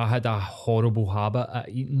guy, I had a horrible habit at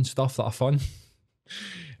eating stuff that are fun.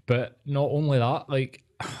 But not only that, like,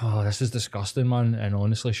 oh, this is disgusting, man. And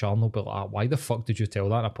honestly, Sharon will be like, why the fuck did you tell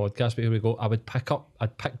that in a podcast? But here we go.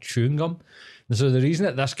 I'd pick chewing gum. And so the reason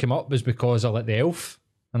that this came up was because I let the elf.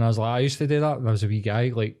 And I was like, I used to do that when I was a wee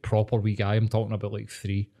guy, like proper wee guy. I'm talking about like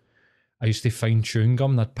 3. I used to find chewing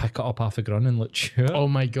gum and I'd pick it up half a grun and like chew it. Oh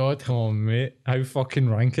my God. Oh, mate. How fucking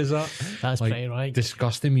rank is that? That's like, pretty rank.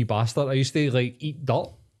 Disgusting wee bastard. I used to like eat dirt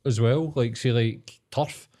as well. Like, say, like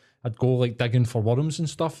turf. I'd go like digging for worms and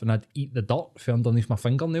stuff and I'd eat the dirt from underneath my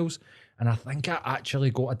fingernails. And I think I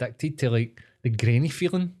actually got addicted to like the grainy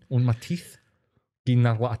feeling on my teeth. Getting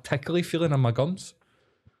a like a tickly feeling in my gums.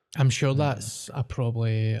 I'm sure that's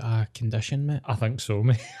probably a condition, mate. I think so,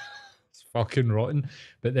 mate. It's fucking rotten.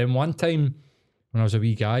 But then one time when I was a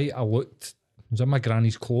wee guy, I was in my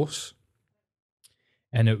granny's close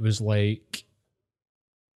and it was like,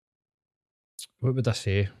 what would I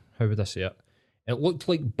say? How would I say it? It looked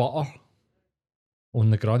like butter on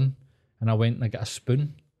the grun and I went and I got a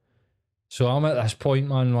spoon. So I'm at this point,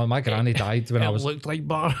 man, like my granny died when I was... It looked like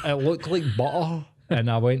butter. It looked like butter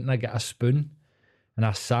and I went and I got a spoon. And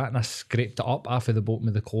I sat and I scraped it up off of the bottom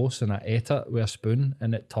of the close and I ate it with a spoon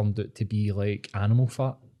and it turned out to be like animal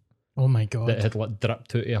fat. Oh my God. That had like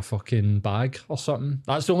dripped out of a fucking bag or something.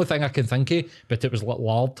 That's the only thing I can think of, but it was like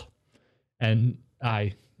lard. And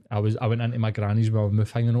I went into my granny's with my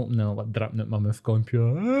mouth hanging open and I like dripping out my mouth going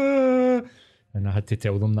pure. Ah! And I had to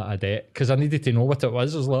tell them that I'd ate because I needed to know what it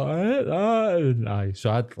was. I was like, aye. So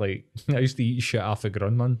I used to eat shit off the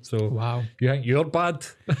ground, man. So wow, you think you're bad?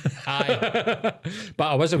 Aye. But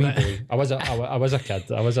I was a wee boy. I was a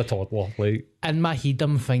kid. I was a toddler. Like in my head,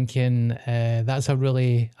 I'm thinking that's a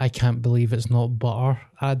really I can't believe it's not butter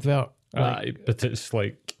advert. Aye, but it's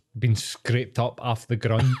like been scraped up off the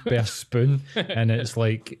ground by a spoon and it's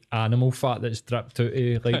like animal fat that's dripped out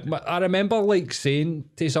of like I remember like saying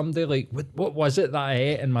to somebody like what was it that I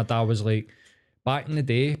ate and my dad was like back in the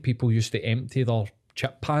day people used to empty their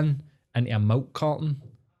chip pan into a milk carton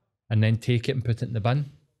and then take it and put it in the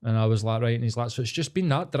bin and I was like right and he's like so it's just been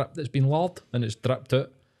that drip that's been lard and it's dripped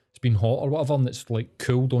out it's been hot or whatever and it's like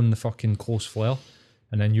cooled on the fucking close flare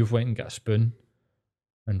and then you've went and got a spoon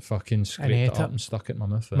and fucking scraped it up and stuck it in my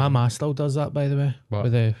mouth. My ma still does that, by the way, what?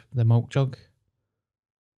 With the milk jug.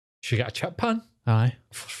 She got a chip pan? Aye.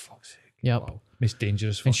 For fuck's sake. Yep. Wow. It's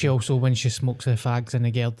dangerous. And she also, when she smokes the fags in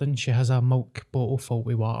the garden, she has a milk bottle filled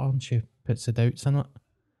with water and she puts the douts in it.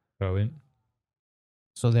 Brilliant.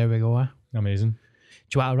 So there we go. Amazing.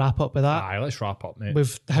 Do you want to wrap up with that? Aye, let's wrap up, mate.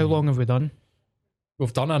 How long have we done?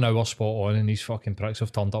 We've done an hour spot on and these fucking pricks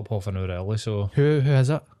have turned up half an hour early, so... Who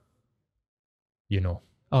is it? You know.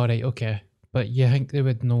 All right, okay. But you think they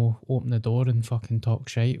would know open the door and fucking talk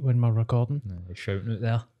shite when we're recording? They're shouting out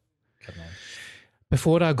there. Come on.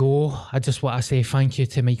 Before I go, I just want to say thank you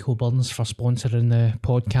to Michael Burns for sponsoring the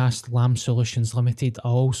podcast, Lamb Solutions Limited. I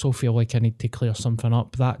also feel like I need to clear something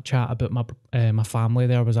up. That chat about my family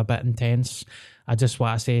there was a bit intense. I just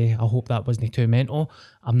want to say I hope that wasn't too mental.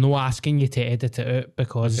 I'm not asking you to edit it out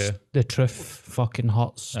because the truth fucking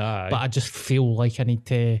hurts. Aye. But I just feel like I need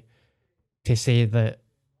to say that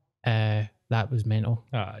that was mental.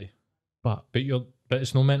 Aye. But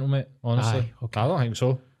it's no mental, mate, honestly. Aye, okay. I don't think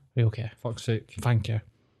so. Okay. Fuck's sake. Thank you.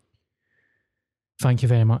 Thank you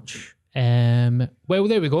very much. Well,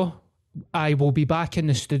 there we go. I will be back in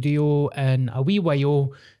the studio in a wee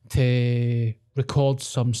while to record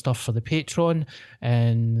some stuff for the Patreon,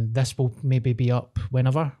 and this will maybe be up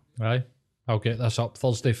whenever. Aye. I'll get this up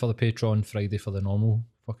Thursday for the Patreon, Friday for the normal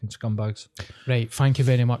fucking scumbags. Right. Thank you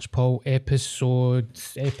very much, Paul. Episode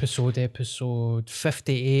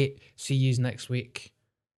 58. See yous next week.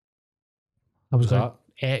 I was going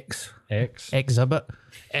X. Exhibit.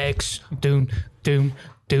 X. Doom.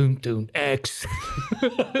 X.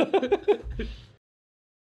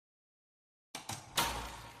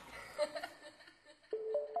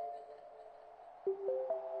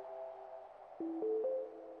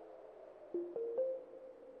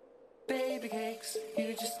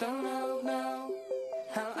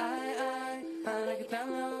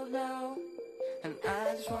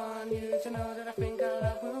 want you to know that I think our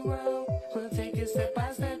love will grow. We'll take it step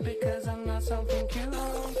by step because I'm not something you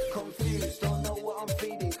own. Confused, don't know what I'm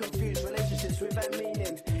feeling. Confused relationships without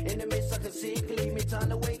meaning. In the midst I can see it gleaming. Time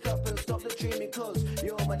to wake up and stop the dreaming. Cause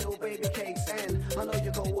you're my little baby cakes. And I know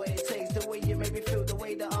you got what it takes. The way you make me feel, the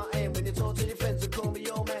way that I am. When you talk to your friends and call me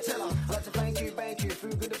your man. Tell her, I'd like to thank you.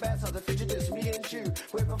 Through good and bad times, the future just me and you.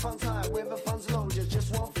 Whether fun's high, whether fun's low.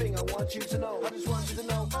 Just one thing I want you to know. I just want you to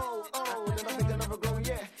know, oh, oh. And then I think I'll never grow,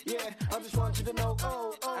 yeah, yeah. I just want you to know,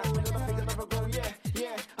 oh, oh. And then I think I'll never grow, yeah,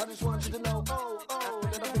 yeah. I just want you to know, oh, oh.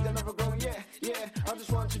 And then I think I'll never grow, yeah, yeah. I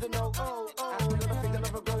just want you to know, oh, oh. And then I think I'll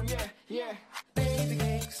never grow, yeah, yeah. Baby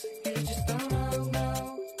cakes, you just don't know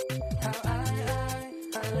how I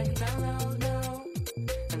like it down low.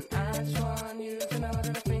 And I just want you to know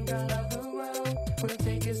that I think I love the world. We'll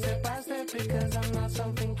take it step by step because I'm not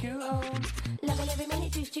something you own. Loving every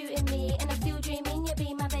minute you shooting me, and I'm still dreaming you'll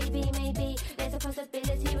be my baby. Maybe there's a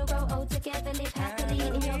possibility we'll grow old together, live happily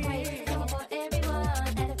in your grave. Someone for everyone.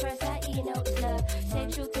 At the first sight, you know it's love.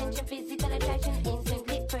 Sexual tension, physical attraction,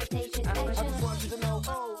 instant flirtation, action. I just want you to know,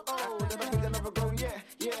 oh, oh. And then I think I'll never grow, yeah,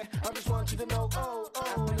 yeah. I just want you to know, oh,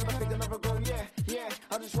 oh. And then I think I'll never grow, yeah, yeah.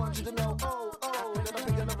 I just want you to know, oh, oh. And then I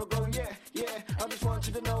think I'll never grow, yeah, yeah. I just want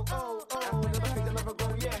you to know, oh, oh. And then I think I'll never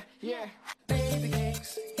grow, yeah, yeah. Baby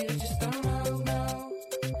cakes, you just don't know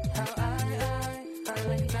how I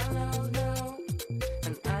like it down low.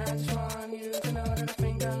 And I just want you to know that I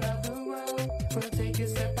think I love the world. We'll take it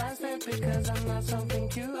step by step because I'm not something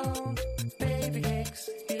you own. Baby cakes,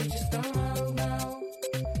 you just don't know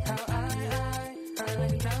how I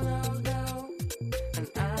like it down low. And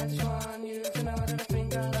I just want you to know that I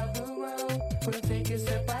think I love the world. We'll take it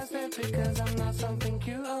step by step because I'm not something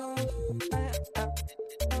you own.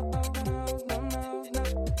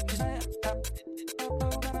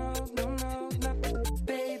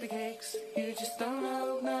 Baby cakes, you just don't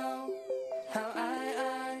know how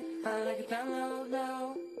I like it down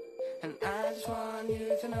low. And I just want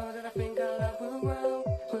you to know that I think our love will grow.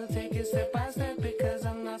 We'll take it step by step because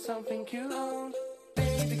I'm not something you own.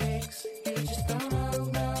 Baby cakes, you just don't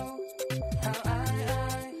know how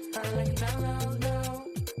I like it down low.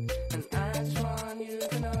 And I just want you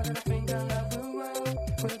to know that I think our love will grow.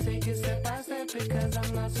 We'll take it step by step because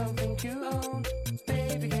I'm not something you own.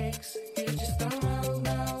 Baby cakes, you just don't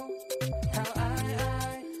know how I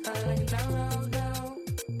like it down low.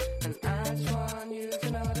 And I just want you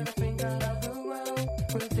to know that I think our love will grow.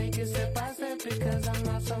 We'll take it step by step because I'm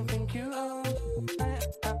not something you own.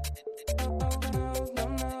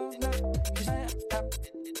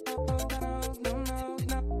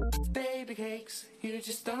 Baby cakes, you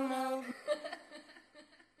just don't know.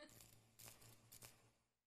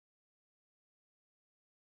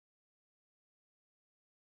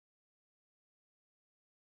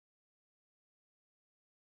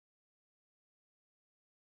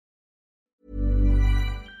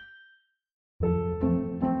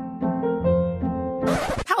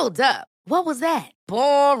 Hold up. What was that?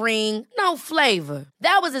 Boring. No flavor.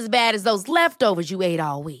 That was as bad as those leftovers you ate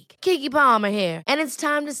all week. Keke Palmer here, and it's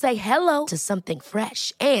time to say hello to something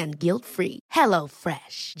fresh and guilt-free. Hello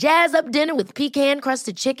Fresh. Jazz up dinner with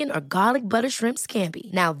pecan-crusted chicken or garlic butter shrimp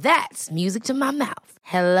scampi. Now that's music to my mouth.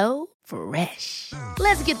 Hello Fresh.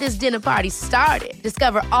 Let's get this dinner party started.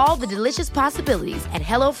 Discover all the delicious possibilities at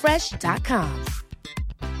hellofresh.com.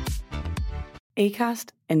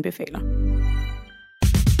 Acast anbefaler.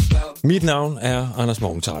 Mit navn er Anders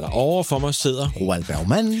Morgenthaler. Over for mig sidder Roald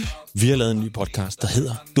Bergmann. Vi har lavet en ny podcast, der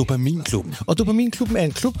hedder Dopaminklubben. Og Dopaminklubben er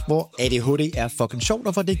en klub, hvor ADHD er fucking sjovt,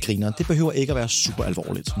 og hvor det griner. Det behøver ikke at være super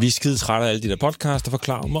alvorligt. Vi er skide trætte af alle de der podcasts, der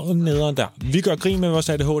forklarer mig om nederen der. Vi gør grin med vores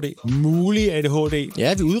ADHD. Mulig ADHD.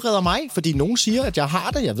 Ja, vi udreder mig, fordi nogen siger, at jeg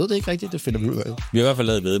har det. Jeg ved det ikke rigtigt. Det finder vi ud af. Vi har i hvert fald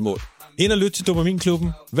lavet væddemål. Ind og lyt til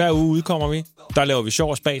Dopaminklubben. Hver uge udkommer vi. Der laver vi sjov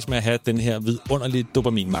og spas med at have den her vidunderlige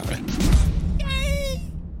dopaminmangel.